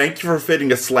 thank you for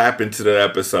fitting a slap into the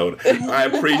episode. I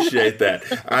appreciate that.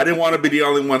 I didn't want to be the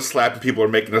only one slapping people or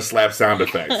making the slap sound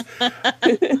effects.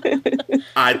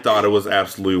 I thought it was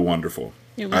absolutely wonderful.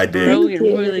 It was I did. brilliant,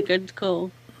 really good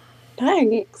call.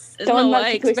 Thanks. It's not what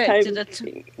I expected it.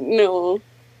 No.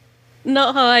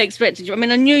 Not how I expected you. I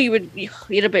mean, I knew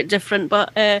you're a bit different,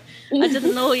 but I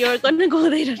didn't know you were going to go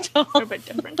there at all. We're a bit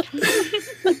different.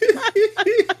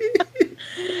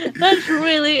 That's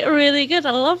really, really good.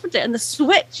 I loved it. And the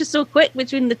switch is so quick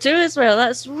between the two as well.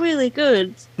 That's really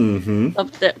good. Mm-hmm.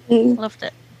 Loved it. Mm. Loved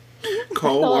it.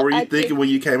 Cole, what were you thinking when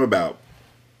you came about?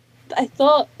 I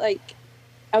thought, like,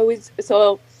 I was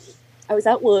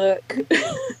at work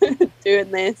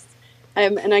doing this,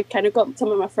 and I kind of got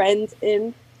some of my friends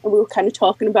in, and we were kind of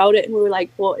talking about it, and we were like,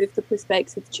 what if the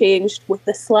perspective changed with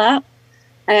the slap?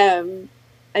 And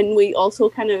we also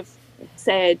kind of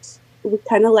said, we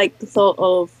kind of like the thought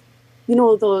of, you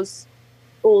know, those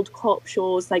old cop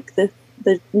shows, like the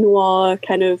noir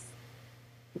kind of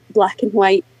black and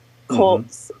white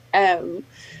cops. Mm-hmm.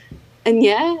 And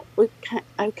yeah,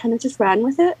 I kind of just ran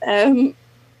with it. And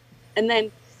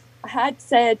then I had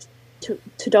said to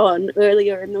Dawn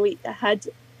earlier in the week, I had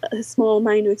a small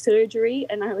minor surgery,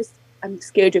 and I'm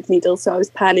scared of needles, so I was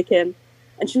panicking.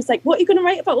 And she was like, what are you going to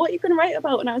write about? What are you going to write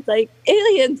about? And I was like,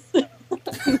 aliens.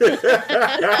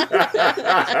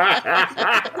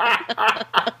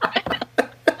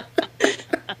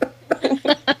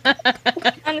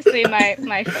 honestly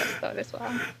my first thought as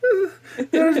well.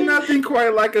 There's nothing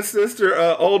quite like a sister,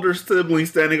 older sibling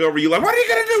standing over you like, what are you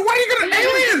going to do? What are you going to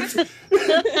aliens?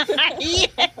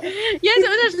 Yes, it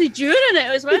was actually during it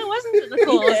as well, wasn't it,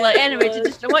 Nicole? It was like, anyway,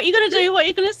 just, what are you going to do? What are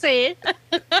you going to say?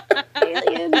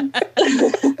 Aliens.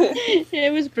 Yeah,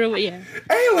 it was brilliant.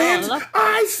 Aliens? Oh,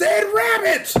 I said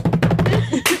rabbits!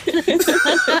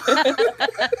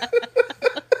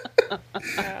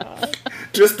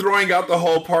 Just throwing out the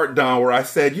whole part, Don, where I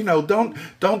said,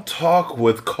 don't talk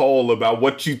with Cole about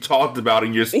what you talked about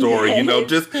in your story.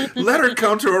 Just let her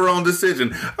come to her own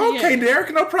decision. Okay,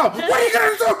 Derek, no problem. What are you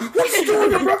gonna do? What's the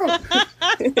story about?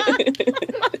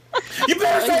 You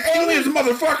better say aliens,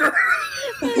 motherfucker.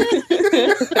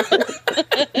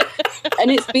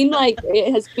 And it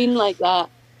has been like that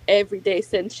every day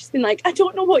since. She's been like, I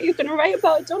don't know what you're going to write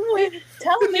about. I don't know what.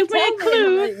 Tell me. Give me a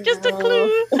clue. Like, just a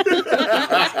clue.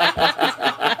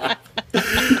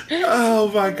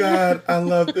 Oh my God, I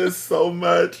love this so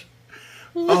much.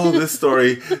 Oh, this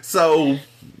story. So,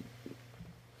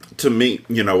 to me,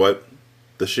 you know what,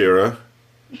 the Shira,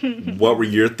 what were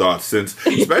your thoughts?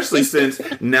 Especially since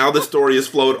now the story has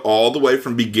flowed all the way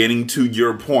from beginning to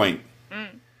your point,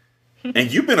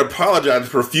 and you've been apologizing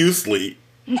profusely.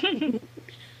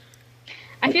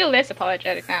 I feel less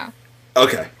apologetic now.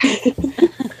 Okay.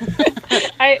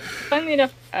 Funnily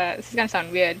enough, this is going to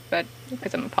sound weird, but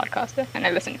because I'm a podcaster and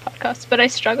I listen to podcasts, but I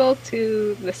struggle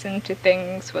to listen to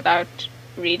things without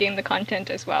reading the content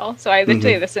as well. So I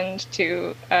literally listened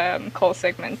to Cole's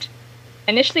segment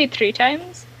initially 3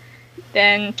 times,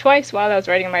 then twice while I was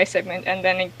writing my segment, and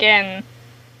then again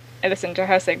I listened to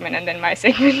her segment and then my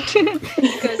segment.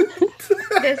 Because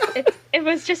it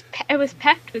was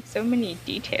packed with so many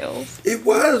details. It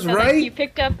was, so, right? Like, you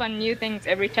picked up on new things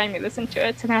every time you listened to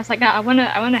it. So then I was like, no, I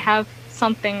wanna have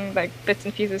something like bits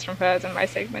and pieces from hers in my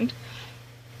segment.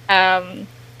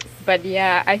 But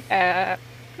yeah,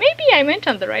 maybe I went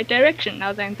on the right direction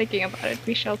now that I'm thinking about it.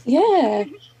 We shall see. Yeah,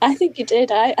 I think you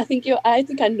did. I think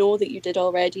I know that you did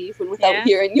already, even without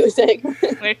hearing your segment.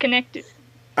 We're connected.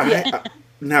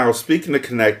 Now, speaking of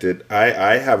connected,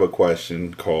 I have a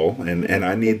question, Cole, and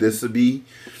I need this to be,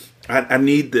 I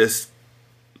need this.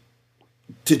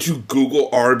 Did you Google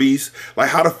Arby's? Like,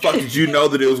 how the fuck did you know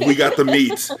that it was We Got the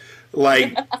Meats?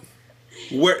 Like,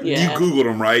 where you Googled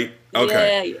them, right?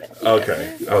 Okay. Yeah.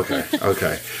 Okay.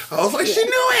 I was like, she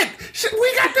knew it.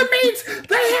 We Got the Meats.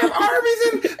 They have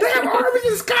Arby's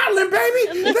in Scotland, baby.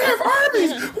 They have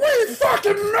Arby's. We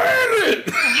fucking made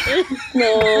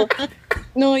it.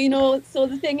 No, so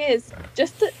the thing is,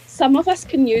 just that some of us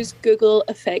can use Google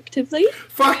effectively.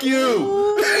 Fuck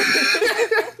you!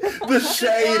 The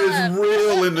shade is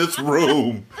real in this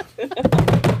room. Don't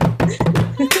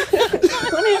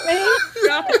hit me.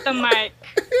 Drop the mic.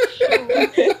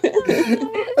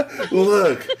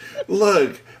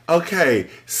 Look. Okay,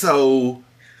 so,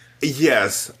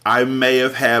 yes, I may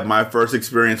have had my first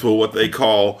experience with what they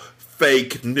call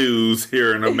fake news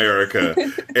here in America.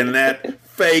 And that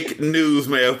fake news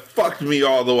may have fucked me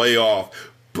all the way off.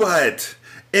 But,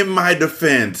 in my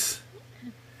defense...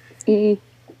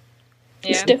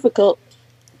 It's difficult.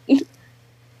 You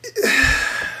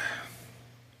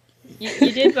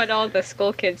did what all the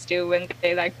school kids do when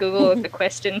they like Google the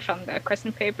question from the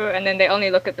question paper and then they only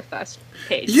look at the first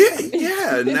page.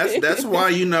 Yeah, and that's why,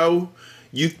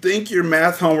 you think your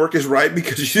math homework is right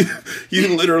because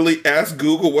you literally asked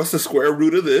Google what's the square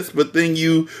root of this, but then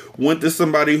you went to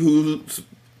somebody whose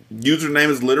username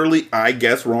is literally I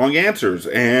guess wrong answers,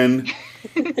 and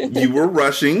you were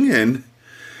rushing, and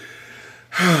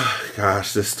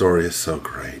gosh, this story is so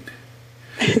great.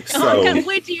 So, I can't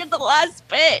wait to hear the last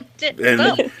bit.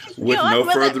 And with no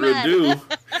further ado,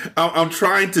 I'm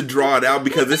trying to draw it out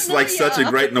because it's like such a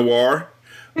great noir.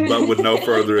 But with no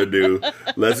further ado,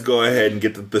 let's go ahead and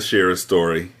get to the Shira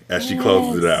story as she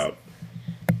closes it out.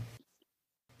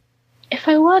 If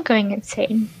I were going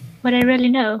insane, would I really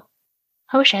know?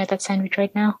 I wish I had that sandwich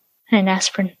right now. And an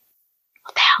aspirin.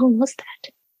 What the hell was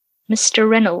that? Mr.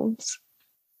 Reynolds.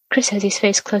 Chris has his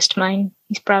face close to mine,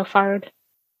 his brow furrowed.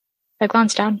 I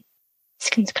glanced down. His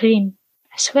skin's clean.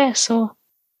 I swear I saw...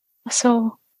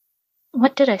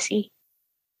 What did I see?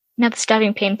 Another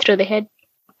stabbing pain through the head.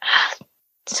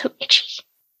 So itchy.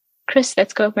 Chris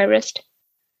lets go of my wrist.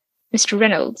 Mr.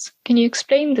 Reynolds, can you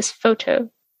explain this photo?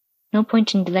 No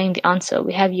point in delaying the answer.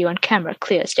 We have you on camera,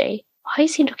 clear as day. Why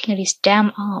is he looking at his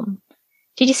damn arm?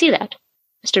 Did you see that?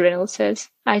 Mr. Reynolds says,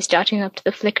 eyes darting up to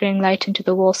the flickering light into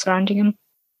the wall surrounding him.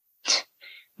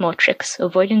 More tricks.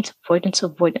 Avoidance. Would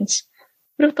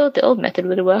have thought the old method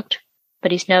would have worked.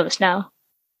 But he's nervous now.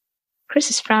 Chris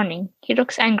is frowning. He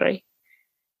looks angry.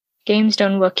 Games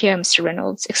don't work here, Mr.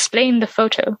 Reynolds. Explain the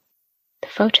photo. The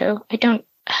photo?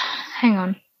 Hang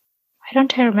on. Why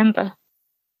don't I remember?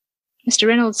 Mr.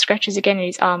 Reynolds scratches again at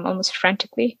his arm almost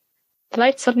frantically. The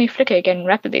lights suddenly flicker again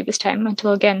rapidly this time,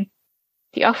 until again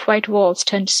the off-white walls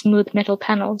turn to smooth metal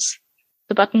panels,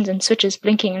 the buttons and switches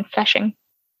blinking and flashing.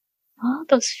 All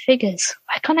those figures.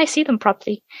 Why can't I see them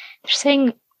properly? They're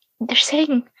saying,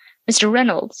 Mr.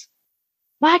 Reynolds.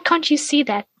 Why can't you see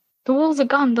that? The walls are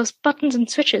gone, those buttons and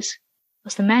switches.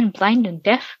 Was the man blind and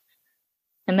deaf?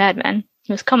 A madman.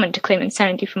 It was common to claim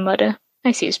insanity for murder.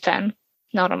 I see his plan.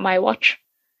 Not on my watch.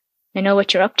 I know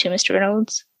what you're up to, Mr.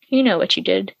 Reynolds. You know what you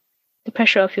did. The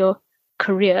pressure of your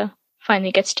career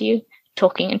finally gets to you.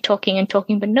 Talking and talking and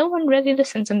talking, but no one really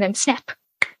listens, and then snap.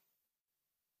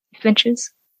 He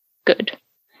flinches. Good.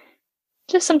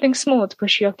 Just something small to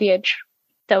push you off the edge.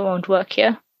 That won't work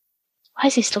here. Why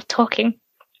is he still talking?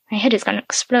 My head is going to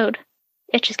explode.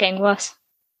 The itch is getting worse.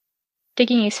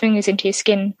 Digging his fingers into his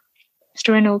skin,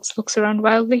 Mr. Reynolds looks around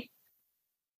wildly.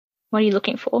 What are you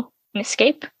looking for? An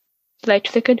escape? The light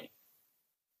flickered.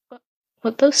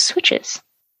 What those switches?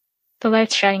 The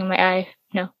light's shining in my eye.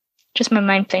 No, just my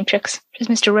mind playing tricks. Just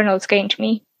Mr. Reynolds getting to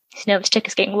me. His nervous tick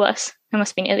is getting worse. I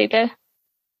must be nearly there.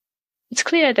 It's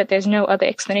clear that there's no other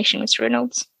explanation, Mr.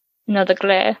 Reynolds. Another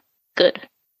glare. Good.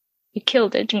 You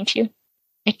killed it, didn't you?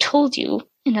 I told you.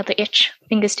 Another itch.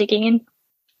 Fingers digging in.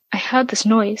 I heard this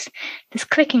noise. This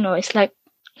clicking noise, like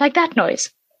that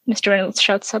noise. Mr. Reynolds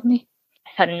shouts suddenly.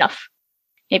 I've had enough.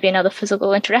 Maybe another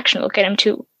physical interaction will get him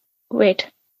to...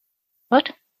 Wait.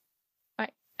 What?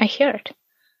 I hear it.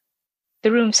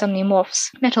 The room suddenly morphs.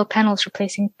 Metal panels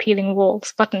replacing peeling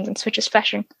walls, buttons and switches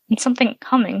flashing, and something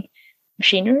humming.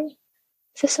 Machinery?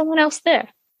 Is there someone else there?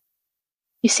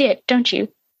 You see it, don't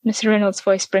you? Mr. Reynolds'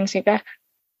 voice brings me back.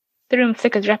 The room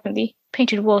flickers rapidly.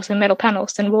 Painted walls and metal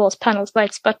panels, then walls, panels,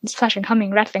 lights, buttons, flashing,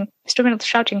 humming, rattling. Mr. Reynolds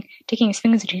shouting, taking his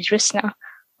fingers into his wrists now.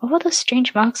 What were those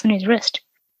strange marks on his wrist?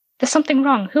 There's something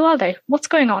wrong. Who are they? What's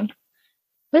going on?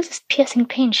 Where's this piercing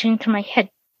pain shooting through my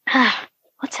head?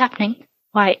 What's happening?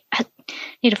 Why, I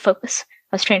need to focus.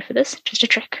 I was trained for this. Just a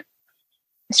trick.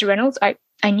 Mr. Reynolds, I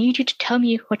need you to tell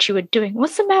me what you were doing.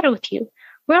 What's the matter with you?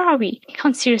 Where are we? You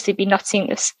can't seriously be not seeing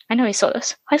this. I know he saw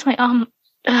this. Why is my arm...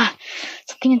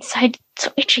 something inside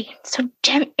so itchy. So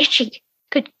damn itchy.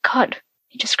 Good God.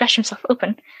 He just scratched himself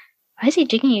open. Why is he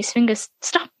digging his fingers?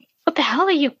 Stop. What the hell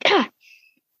are you... A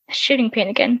shooting pain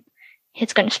again.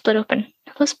 Head's going to split open.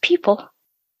 Those people.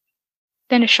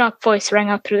 Then a sharp voice rang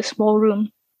out through the small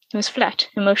room. It was flat,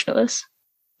 emotionless.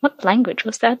 What language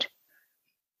was that?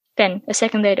 Then, a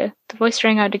second later, the voice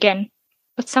rang out again,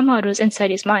 but somehow it was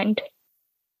inside his mind.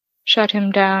 Shut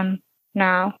him down,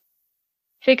 now.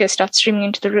 Figures start streaming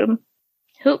into the room.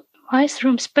 Who? Why is the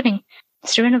room spinning?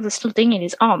 Mr. Reynolds is still digging at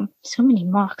his arm. So many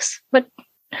marks. But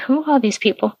who are these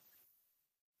people?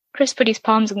 Chris put his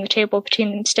palms on the table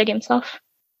between them to steady himself.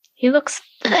 He looks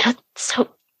so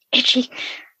itchy,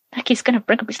 like he's going to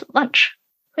bring up his lunch.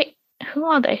 Wait, who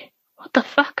are they? What the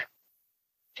fuck?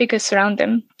 Figures surround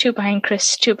them, two behind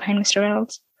Chris, two behind Mr.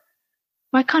 Reynolds.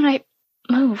 Why can't I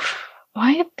move?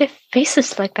 Why are their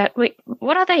faces like that? Wait,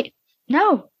 what are they?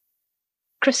 No!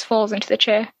 Chris falls into the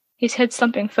chair, his head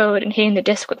slumping forward and hitting the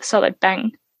desk with a solid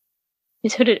bang.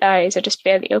 His hooded eyes are just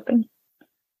barely open.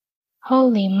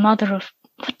 Holy mother of...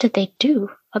 What did they do?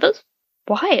 Are those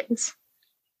wires?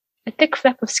 A thick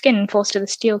flap of skin falls to the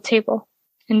steel table,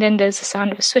 and then there's the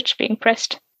sound of a switch being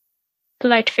pressed. The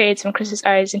light fades from Chris's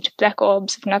eyes into black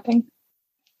orbs of nothing.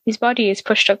 His body is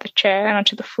pushed up the chair and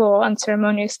onto the floor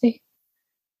unceremoniously.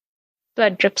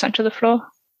 Blood drips onto the floor.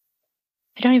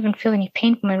 I don't even feel any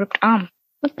pain from my ripped arm.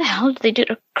 What the hell did they do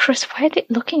to Chris? Why are they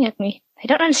looking at me? I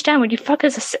don't understand what you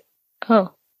fuckers are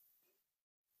Oh.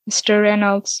 Mr.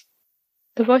 Reynolds.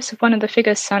 The voice of one of the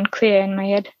figures sounds clear in my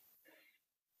head.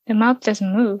 The mouth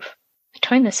doesn't move.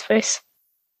 Between this face.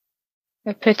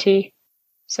 A pity.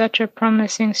 Such a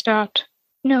promising start.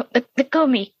 No, let go of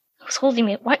me. Who's holding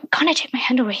me? Why can't I take my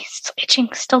hand away? It's still itching,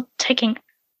 still ticking.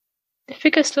 The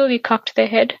figure slowly cocked their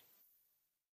head.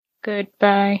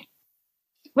 Goodbye.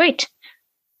 Wait!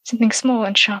 Something small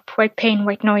and sharp, white pain,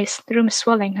 white noise. The room is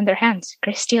swelling, and their hands,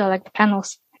 grey steel like the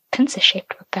panels.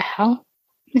 Pincer-shaped, what the hell?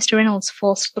 Mr. Reynolds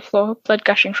falls to the floor, blood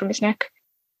gushing from his neck.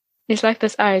 His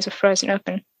lifeless eyes were frozen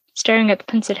open, staring at the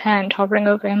pincered hand hovering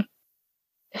over him.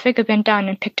 The figure bent down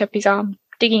and picked up his arm,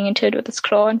 digging into it with its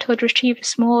claw until it retrieved a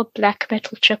small black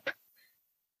metal chip.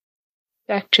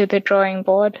 Back to the drawing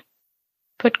board.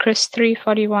 Put Chris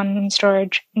 341 in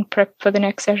storage and prep for the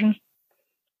next session.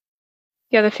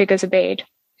 The other figures obeyed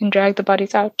and dragged the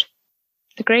bodies out,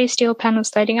 the grey steel panels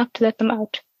sliding up to let them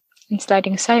out, and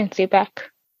sliding silently back,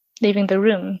 leaving the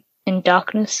room in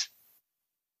darkness.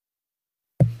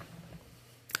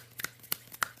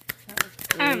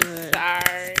 I'm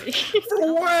sorry.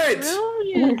 For what? Oh,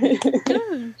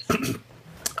 yeah.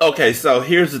 Okay, so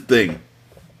here's the thing.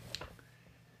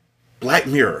 Black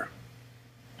Mirror.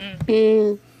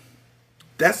 Mm.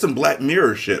 That's some Black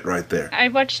Mirror shit right there. I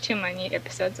watched too many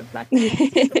episodes of Black Mirror.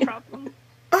 That's the problem.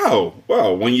 Oh,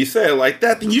 well, when you say it like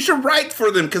that, then you should write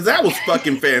for them, because that was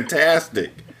fucking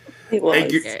fantastic. It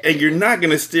was. And you're not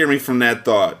going to steer me from that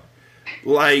thought.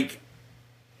 Like,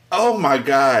 oh my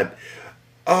God.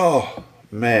 Oh,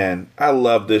 man. I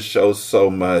love this show so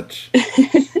much.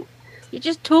 You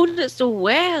just told it so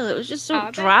well. It was just so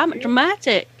Oh, thank you.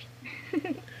 dramatic.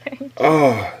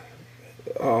 Oh.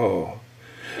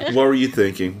 What were you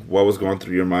thinking? What was going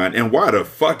through your mind? And why the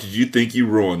fuck did you think you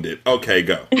ruined it? Okay,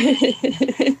 go.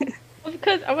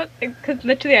 Well, because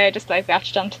literally I just like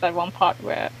latched onto that one part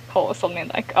where Cole was telling me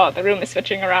like, oh, the room is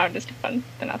switching around, it's different.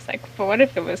 Then I was like, but what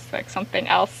if it was like something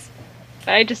else?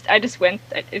 But I just went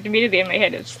immediately in my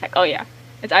head. It's just like, oh yeah,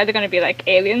 it's either gonna be like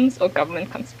aliens or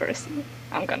government conspiracy.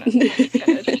 I'm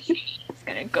just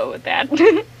gonna go with that.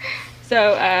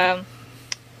 So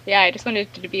yeah, I just wanted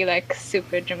it to be like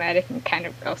super dramatic and kind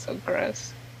of also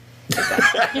gross.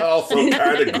 Also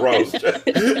kind of gross.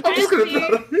 I'm just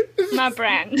gonna My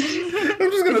brand. I'm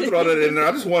just gonna throw that in there.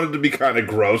 I just wanted to be kind of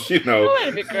gross, you I know. want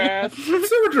to be gross.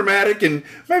 Super dramatic and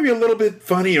maybe a little bit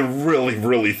funny and really,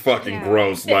 really fucking Yeah.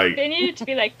 gross. Like, They needed to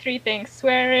be like three things: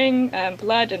 swearing,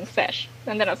 blood, and flesh.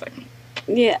 And then I was like,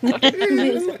 Yeah.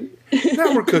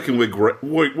 now we're cooking with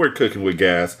we're cooking with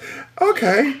gas.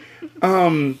 Okay.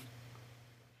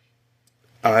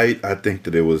 I think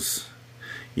that it was.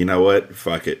 You know what?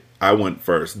 Fuck it. I went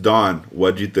first. Dawn,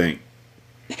 what'd you think?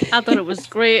 I thought it was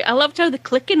great. I loved how the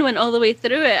clicking went all the way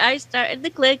through it. I started the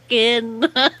clicking.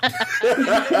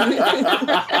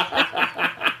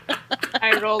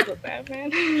 I rolled with that, man.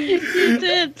 You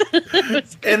did. It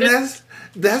was And good.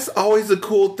 that's always a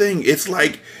cool thing. It's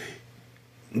like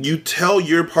you tell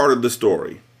your part of the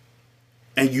story,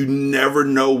 and you never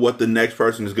know what the next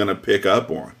person is going to pick up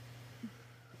on.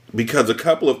 Because a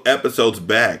couple of episodes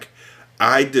back,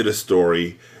 I did a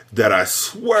story that I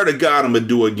swear to God I'm going to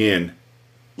do again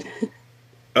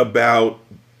about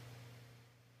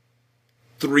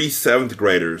 3 7th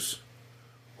graders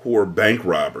who were bank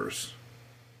robbers.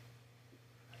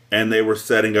 And they were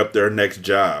setting up their next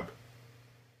job.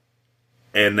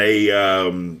 And they,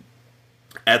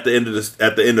 at the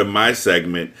end of my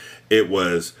segment, it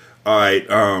was, all right,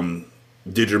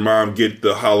 did your mom get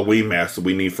the Halloween mask that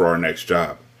we need for our next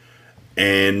job?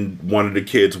 And one of the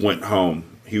kids went home.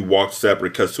 He walked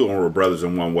separate because 2 of them were brothers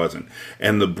and 1 wasn't.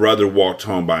 And the brother walked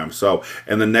home by himself.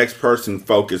 And the next person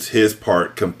focused his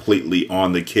part completely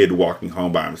on the kid walking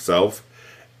home by himself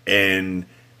and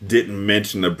didn't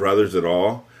mention the brothers at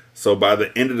all. So by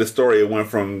the end of the story, it went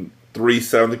from 3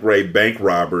 7th grade bank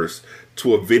robbers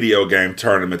to a video game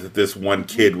tournament that this one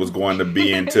kid was going to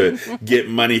be in to get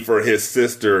money for his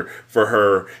sister for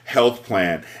her health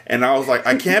plan. And I was like,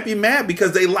 I can't be mad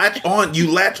because you latch on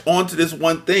to this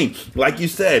one thing. Like you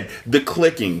said, the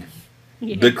clicking.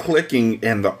 Yeah. The clicking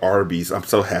and the Arby's. I'm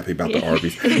so happy about the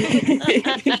Arby's.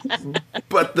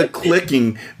 But the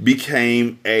clicking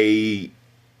became a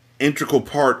integral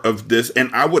part of this, and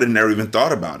I would have never even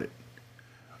thought about it.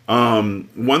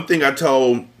 One thing I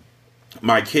told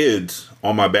my kids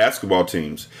on my basketball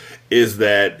teams is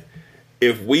that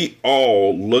if we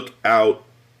all look out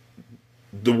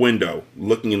the window,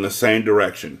 looking in the same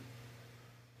direction,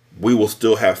 we will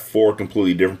still have 4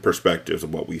 completely different perspectives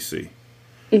of what we see.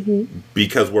 Mm-hmm.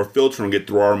 Because we're filtering it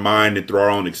through our mind and through our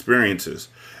own experiences.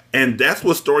 And that's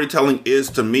what storytelling is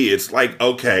to me. It's like,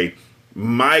 okay,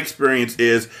 my experience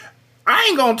is, I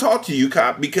ain't gonna talk to you,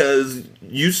 cop, because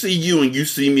you see you and you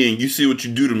see me and you see what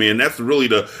you do to me, and that's really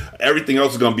everything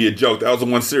else is gonna be a joke. That was the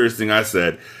one serious thing I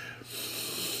said.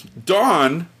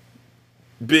 Dawn,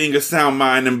 being a sound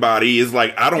mind and body, is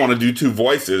like, I don't want to do 2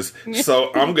 voices,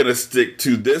 so I'm gonna stick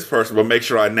to this person, but make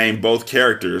sure I name both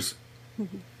characters.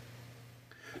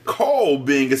 Cole,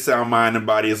 being a sound mind and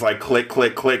body, is like click,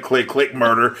 click, click, click, click,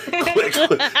 murder, click,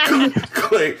 click,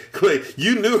 click, click.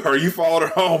 You knew her, you followed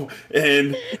her home,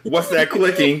 and what's that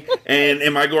clicking? And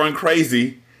am I going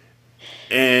crazy?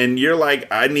 And you're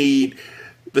like, I need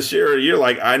you're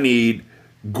like, I need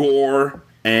gore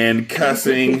and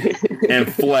cussing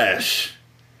and flesh.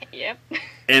 Yep.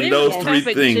 And They those were 3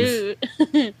 perfect things. too.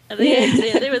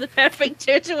 They were the perfect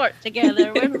 2 to work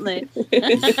together, weren't they?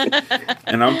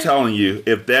 And I'm telling you,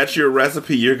 if that's your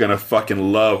recipe, you're gonna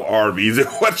fucking love Arby's. Is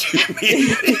what you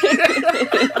mean?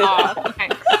 Aw,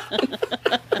 thanks.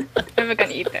 Never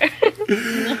gonna eat there.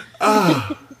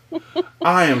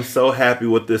 I am so happy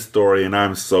with this story, and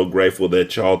I'm so grateful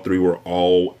that y'all three were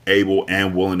all able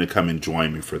and willing to come and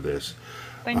join me for this.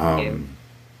 Thank you.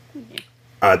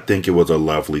 I think it was a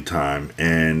lovely time,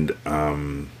 and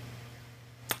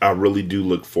I really do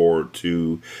look forward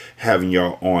to having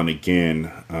y'all on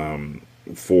again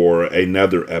for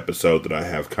another episode that I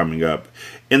have coming up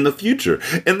in the future.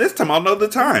 And this time I'll know the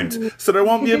times, so there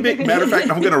won't be a big... Matter of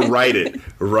fact, I'm going to write it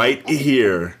right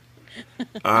here.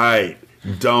 All right.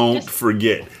 Don't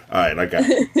forget. All right, I got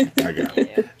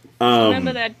it.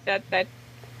 Remember that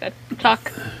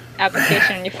clock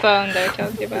application on your phone that I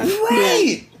told you about?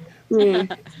 Right.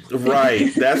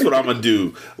 Right. That's what I'm going to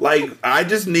do. Like, I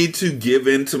just need to give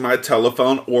in to my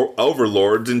telephone or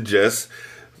overlords and just...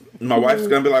 My wife's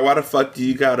going to be like, why the fuck do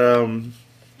you got...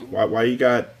 Why you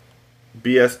got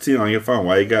BST on your phone?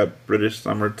 Why you got British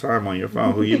Summertime on your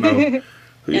phone? Who you know...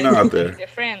 Who you know out there? Your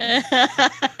friend.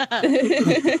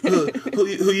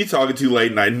 who you talking to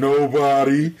late night?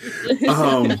 Nobody.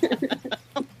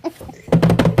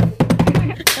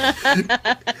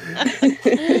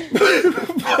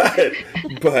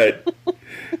 But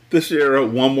to share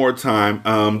one more time,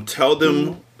 tell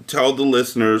the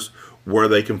listeners where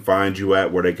they can find you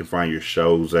at, where they can find your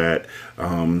shows at.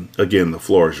 Again, the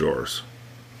floor is yours.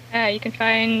 You can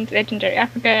find Legendary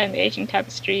Africa and the Aging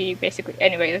Tapestry basically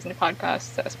anywhere you listen to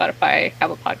podcasts. Spotify,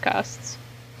 Apple Podcasts.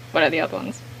 What are the other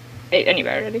ones?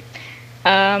 Anywhere, really.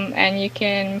 And you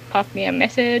can pop me a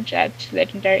message at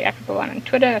Legendary Africa 1 on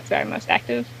Twitter. That's where I'm most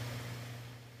active.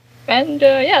 And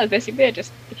that's basically it.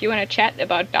 Just if you want to chat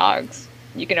about dogs,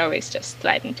 you can always just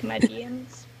slide into my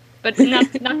DMs. But not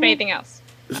for anything else.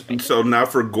 So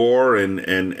not for gore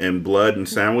and blood and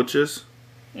sandwiches?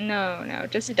 No,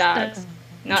 just dogs.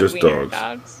 Not just wiener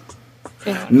dogs.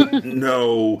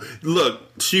 No, look,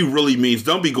 she really means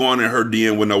don't be going in her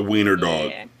DM with no wiener dog.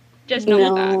 Yeah, just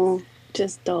normal dogs.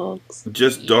 Just dogs.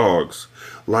 Just dogs.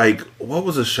 Like, what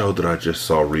was a show that I just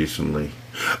saw recently?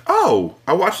 Oh,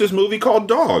 I watched this movie called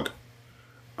Dog.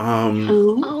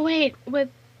 Oh wait, with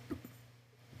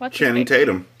what's Channing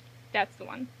Tatum. That's the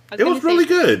one. It was really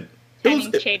good.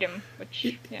 Channing Tatum,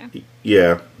 which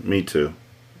yeah, me too.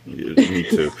 Me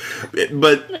too.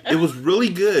 But it was really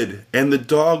good, and the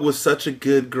dog was such a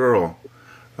good girl.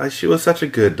 Like, she was such a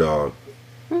good dog.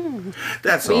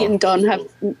 That's all. Me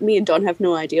and Don have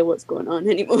no idea what's going on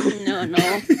anymore.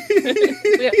 No.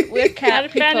 we're cat people. Not a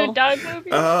fan of dog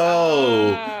movies.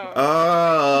 Oh,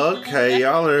 okay.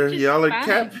 Y'all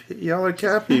are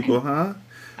cat people, huh?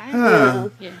 Huh.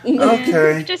 Yeah.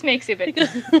 Okay. It just makes it a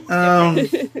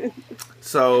bit.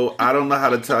 So I don't know how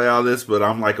to tell y'all this, but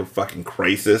I'm like a fucking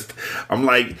racist. I'm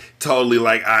like totally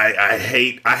like I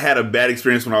had a bad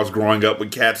experience when I was growing up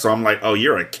with cats, so I'm like, oh,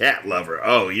 you're a cat lover.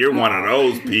 Oh, you're one of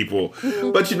those people.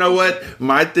 But you know what?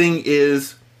 My thing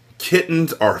is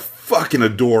kittens are fucking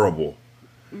adorable.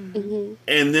 Mm-hmm.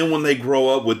 And then when they grow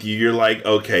up with you, you're like,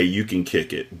 okay, you can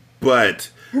kick it. But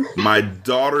my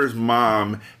daughter's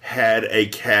mom had a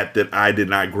cat that I did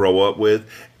not grow up with,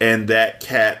 and that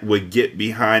cat would get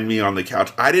behind me on the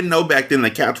couch. I didn't know back then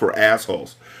the cats were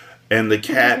assholes. And the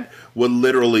cat would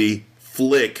literally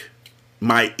flick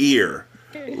my ear.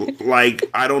 Like,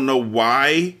 I don't know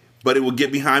why, but it would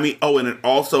get behind me. Oh, and it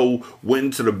also went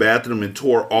into the bathroom and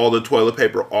tore all the toilet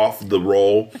paper off the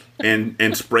roll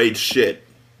and sprayed shit.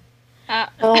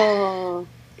 Oh.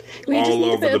 We just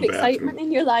need a bit of excitement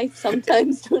in your life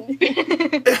sometimes, don't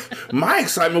you? My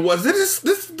excitement was this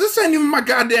ain't even my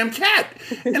goddamn cat,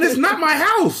 and it's not my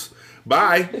house.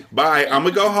 Bye. I'm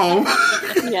gonna go home.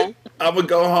 Yeah. I'm gonna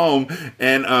go home,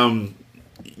 and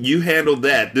you handled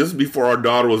that. This is before our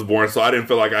daughter was born, so I didn't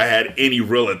feel like I had any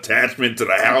real attachment to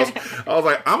the house. I was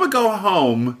like, I'm gonna go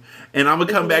home, and I'm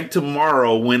gonna come back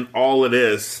tomorrow when all of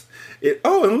this.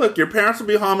 Oh, and look, your parents will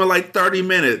be home in like 30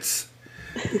 minutes.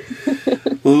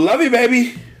 Love you,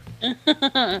 baby.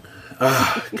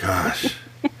 Oh, gosh.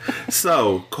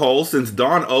 So, Cole, since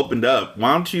Dawn opened up,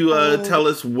 why don't you tell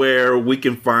us where we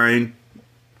can find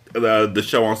the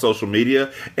show on social media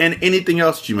and anything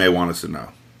else you may want us to know?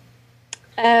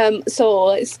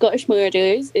 So, Scottish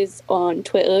Murders is on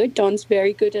Twitter. Dawn's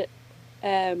very good at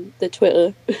the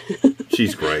Twitter.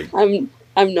 She's great.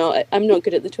 I'm not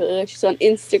good at the Twitter. She's on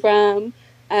Instagram.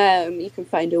 You can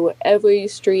find her wherever you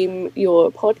stream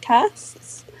your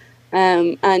podcasts.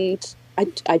 And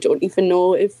I don't even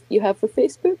know if you have a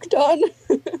Facebook, Dawn.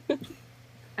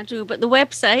 I do, but the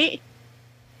website.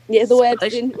 Yeah, there's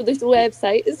a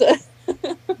website, is it?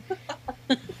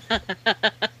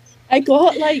 I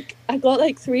got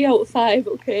like 3 out of 5.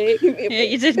 Okay, yeah,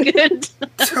 you did good.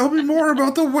 Tell me more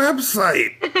about the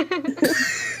website.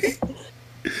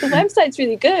 The website's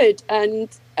really good, and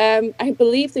I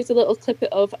believe there's a little clip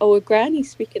of our granny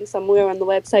speaking somewhere on the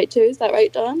website too. Is that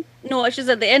right, Dawn? No, it's just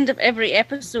at the end of every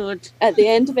episode. At the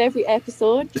end of every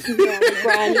episode, you can hear our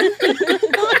granny.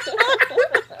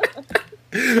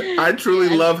 I truly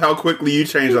love how quickly you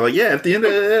changed it. Like, yeah, at the end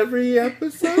of every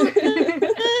episode.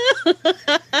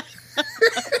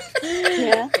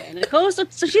 Yeah. Okay, Nicole, so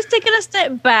she's taking a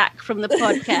step back from the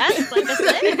podcast, like I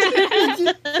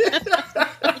said.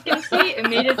 You can see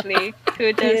immediately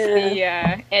who does the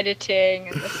editing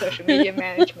and the social media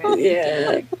management.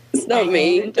 Yeah, it's not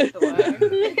me.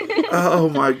 Oh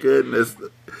my goodness.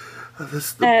 This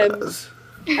is the best.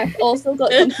 I've also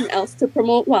got something else to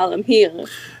promote while I'm here.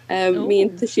 Me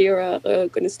and Tashira are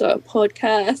going to start a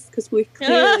podcast because we're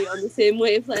clearly on the same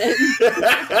wavelength.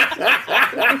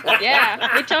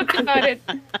 Yeah, we talked about it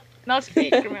last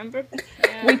week, remember?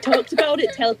 Yeah. We talked about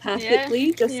it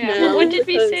telepathically just now. What did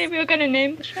we say we were going to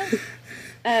name the show?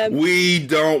 We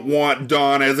don't want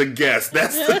Dawn as a guest.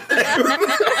 That's the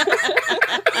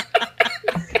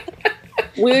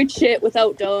Weird shit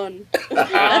without Dawn. Oh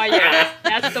yeah,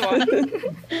 that's the one.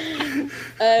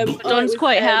 Dawn's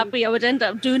quite happy. I would end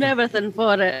up doing everything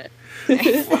for it.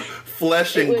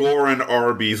 Flesh and gore and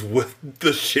Arby's with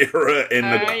the Shira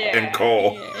and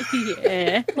Cole.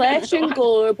 Yeah. Flesh and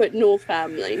gore, but no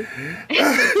family.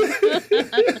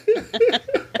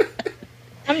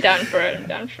 I'm down for it.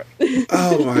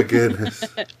 Oh my goodness.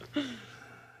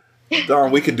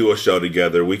 Dawn, we could do a show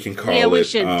together. We can call it. We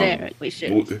should, Derek. We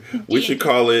should. We should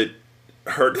call it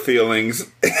Hurt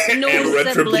Feelings and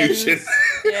Retribution.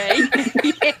 Yeah.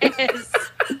 Yes.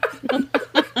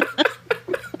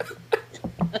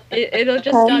 It'll just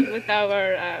start with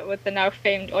our with the now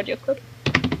famed audio clip.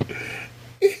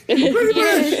 Pretty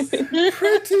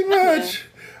much.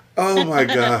 Oh my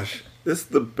gosh, this is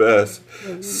the best.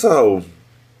 So,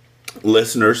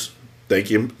 listeners, thank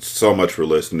you so much for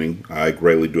listening. I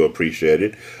greatly do appreciate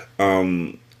it.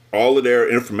 All of their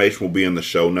information will be in the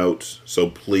show notes, so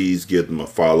please give them a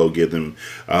follow, give them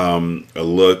a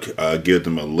look, give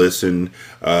them a listen.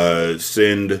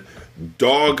 Send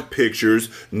dog pictures,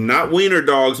 not wiener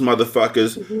dogs,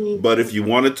 motherfuckers, but if you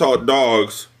want to talk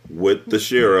dogs with the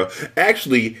Shira,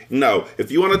 actually, no,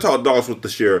 if you want to talk dogs with the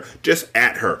Shira, just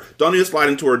at her. Don't even slide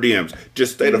into her DMs.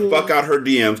 Just stay the fuck out her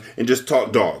DMs and just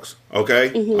talk dogs,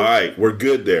 okay? All right, we're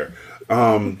good there.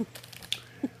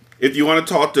 If you want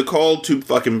to talk to Cole, too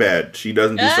fucking bad. She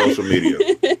doesn't do social media.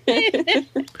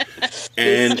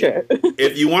 And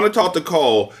if you want to talk to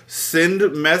Cole, send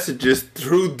messages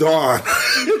through Dawn.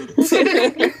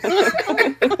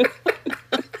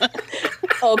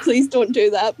 Oh, please don't do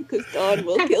that because Dawn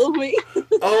will kill me.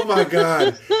 Oh my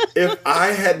God. If I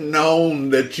had known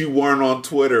that you weren't on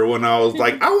Twitter when I was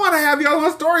like, I want to have y'all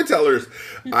on Storytellers,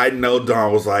 I know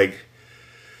Dawn was like,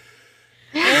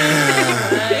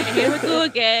 here we go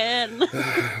again.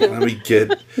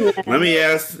 let me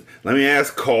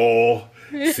ask Cole,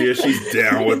 see if she's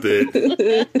down with it.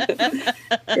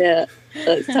 Yeah,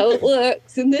 that's how it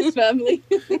works in this family.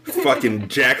 Fucking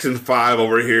Jackson 5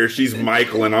 over here. She's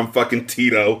Michael and I'm fucking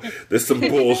Tito. This is some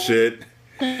bullshit.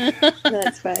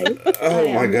 That's right. Oh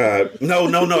my God. No.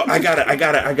 I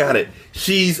got it.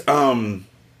 She's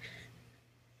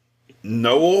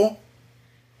Noel.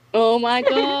 Oh my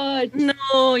God.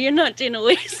 No, you're not doing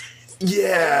Oasis.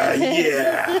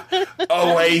 Yeah.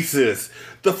 Oasis.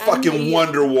 The fucking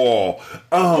Wonderwall.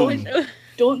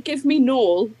 Don't give me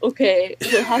Noel, okay?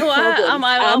 We'll have problems. I'm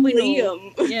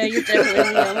Liam. Yeah, you're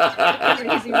definitely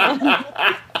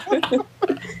Liam.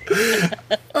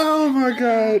 Oh my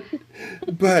God.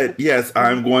 But yes,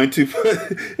 I'm going to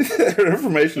put their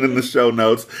information in the show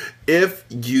notes. If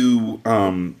you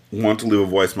want to leave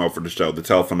a voicemail for the show, the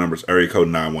telephone number is area code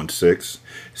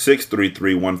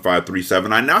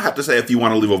 916-633-1537. I now have to say if you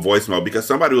want to leave a voicemail because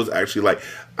somebody was actually like,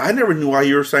 I never knew why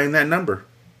you were saying that number.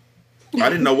 I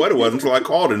didn't know what it was until I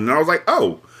called it. And I was like,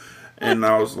 oh. And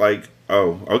I was like,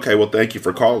 oh, okay, well, thank you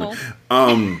for calling.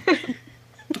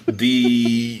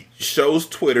 The show's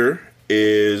Twitter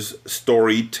is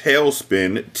Story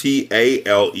Tailspin,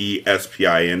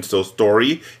 TALESPIN. So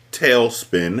Story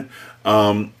Tailspin.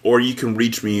 Or you can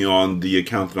reach me on the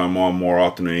account that I'm on more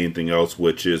often than anything else,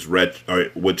 which is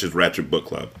Ratchet Book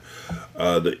Club.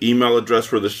 The email address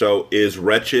for the show is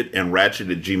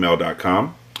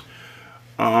wretchedandratchet@gmail.com.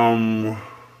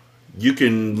 You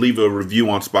can leave a review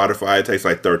on Spotify. It takes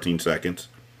like 13 seconds.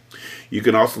 You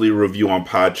can also leave a review on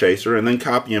Podchaser and then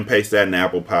copy and paste that in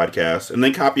Apple Podcasts and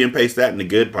then copy and paste that in the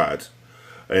Good Pods.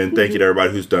 And thank you to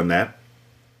everybody who's done that.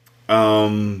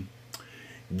 You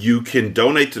can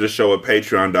donate to the show at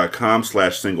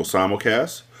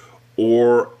patreon.com/singlesimulcast,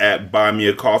 or at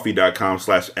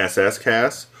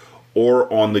buymeacoffee.com/sscast,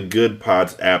 or on the Good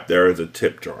Pods app. There is a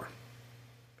tip jar.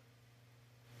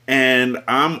 And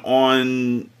I'm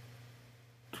on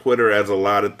Twitter as a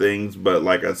lot of things, but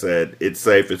like I said, it's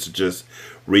safest to just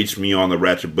reach me on the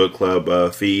Ratchet Book Club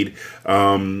feed.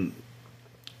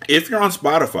 If you're on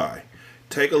Spotify,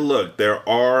 take a look. There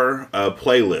are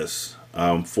playlists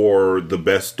for the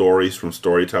best stories from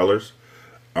storytellers.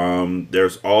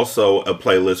 There's also a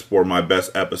playlist for my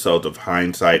best episodes of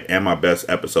Hindsight and my best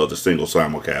episodes of Single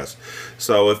Simulcast.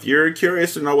 So if you're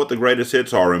curious to know what the greatest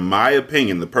hits are, in my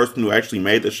opinion, the person who actually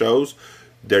made the shows,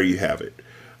 there you have it.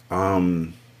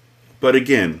 But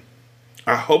again,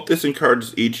 I hope this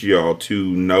encourages each of y'all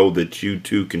to know that you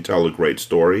too can tell a great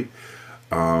story.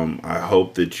 I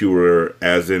hope that you were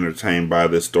as entertained by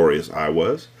this story as I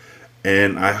was.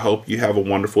 And I hope you have a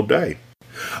wonderful day.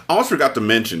 I almost forgot to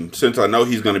mention, since I know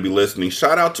he's going to be listening,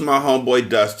 shout out to my homeboy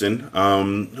Dustin,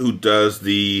 who does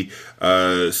the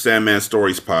Sandman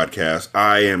Stories podcast.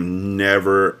 I am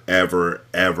never, ever,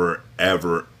 ever,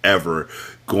 ever, ever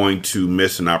going to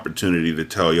miss an opportunity to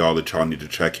tell y'all that y'all need to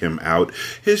check him out.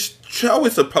 His show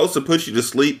is supposed to put you to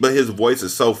sleep, but his voice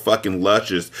is so fucking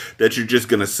luscious that you're just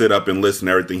going to sit up and listen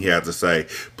to everything he has to say.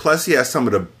 Plus, he has some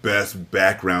of the best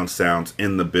background sounds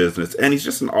in the business, and he's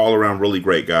just an all-around really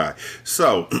great guy.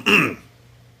 So,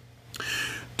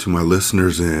 to my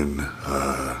listeners in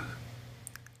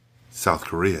South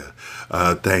Korea,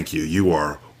 thank you. You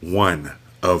are one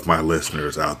of my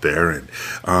listeners out there, and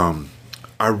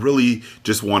I really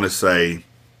just want to say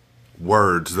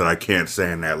words that I can't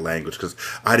say in that language because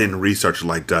I didn't research it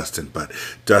like Dustin. But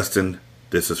Dustin,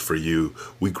 this is for you.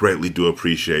 We greatly do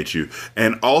appreciate you.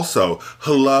 And also,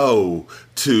 hello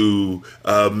to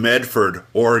Medford,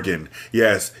 Oregon.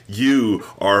 Yes, you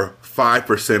are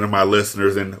 5% of my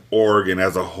listeners in Oregon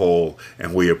as a whole,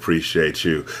 and we appreciate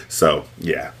you. So,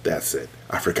 yeah, that's it.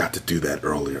 I forgot to do that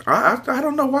earlier. I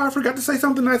don't know why I forgot to say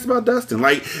something nice about Dustin.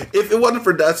 Like, if it wasn't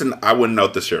for Dustin, I wouldn't know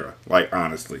Tashira. Like,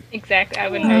 honestly. Exactly. I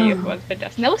wouldn't know you if it wasn't for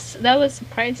Dustin. That was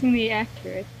surprisingly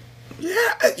accurate.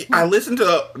 Yeah, I listen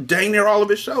to dang near all of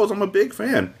his shows. I'm a big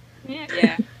fan.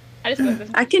 Yeah. I just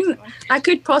I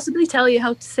could possibly tell you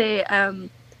how to say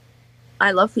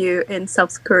I love you in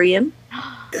South Korean.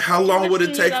 How long would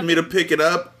it take for me to pick it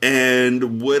up?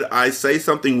 And would I say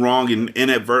something wrong and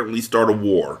inadvertently start a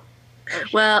war?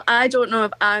 Well, I don't know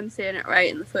if I'm saying it right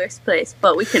in the first place,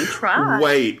 but we can try.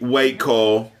 Wait,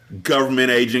 Cole.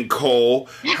 Government agent Cole.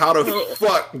 How the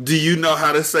fuck do you know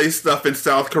how to say stuff in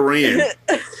South Korean?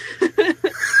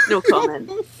 No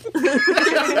comment.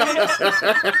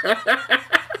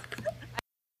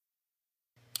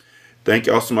 Thank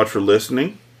y'all so much for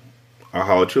listening. I'll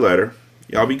holler at you later.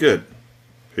 Y'all be good.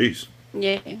 Peace.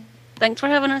 Yeah. Thanks for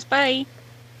having us. Bye.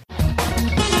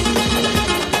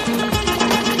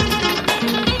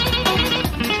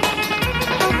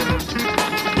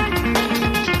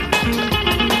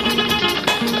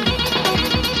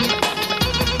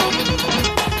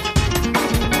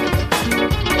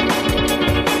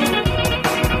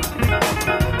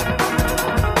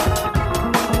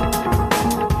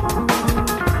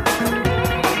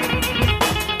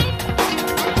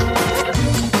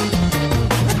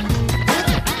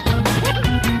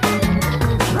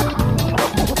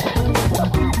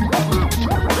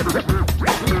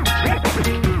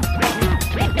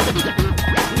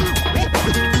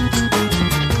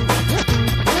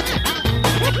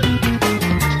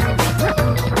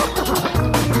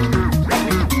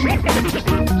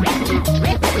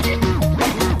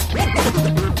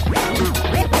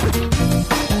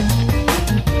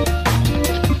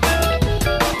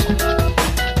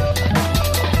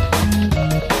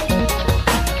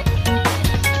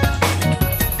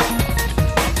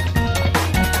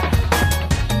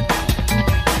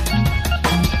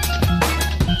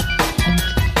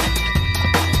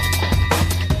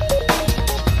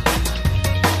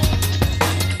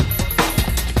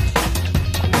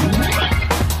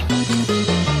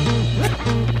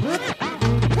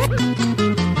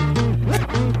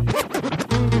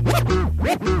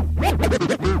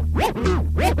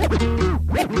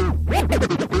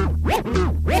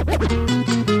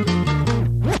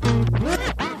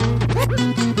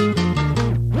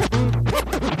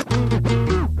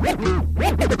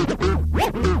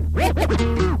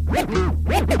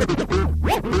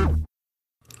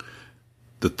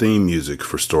 The theme music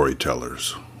for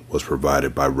Storytellers was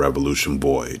provided by Revolution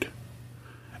Void,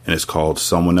 and it's called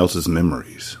Someone Else's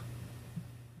Memories.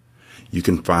 You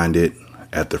can find it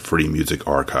at the Free Music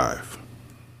Archive.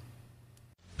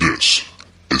 This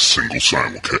is Single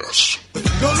Simulcast.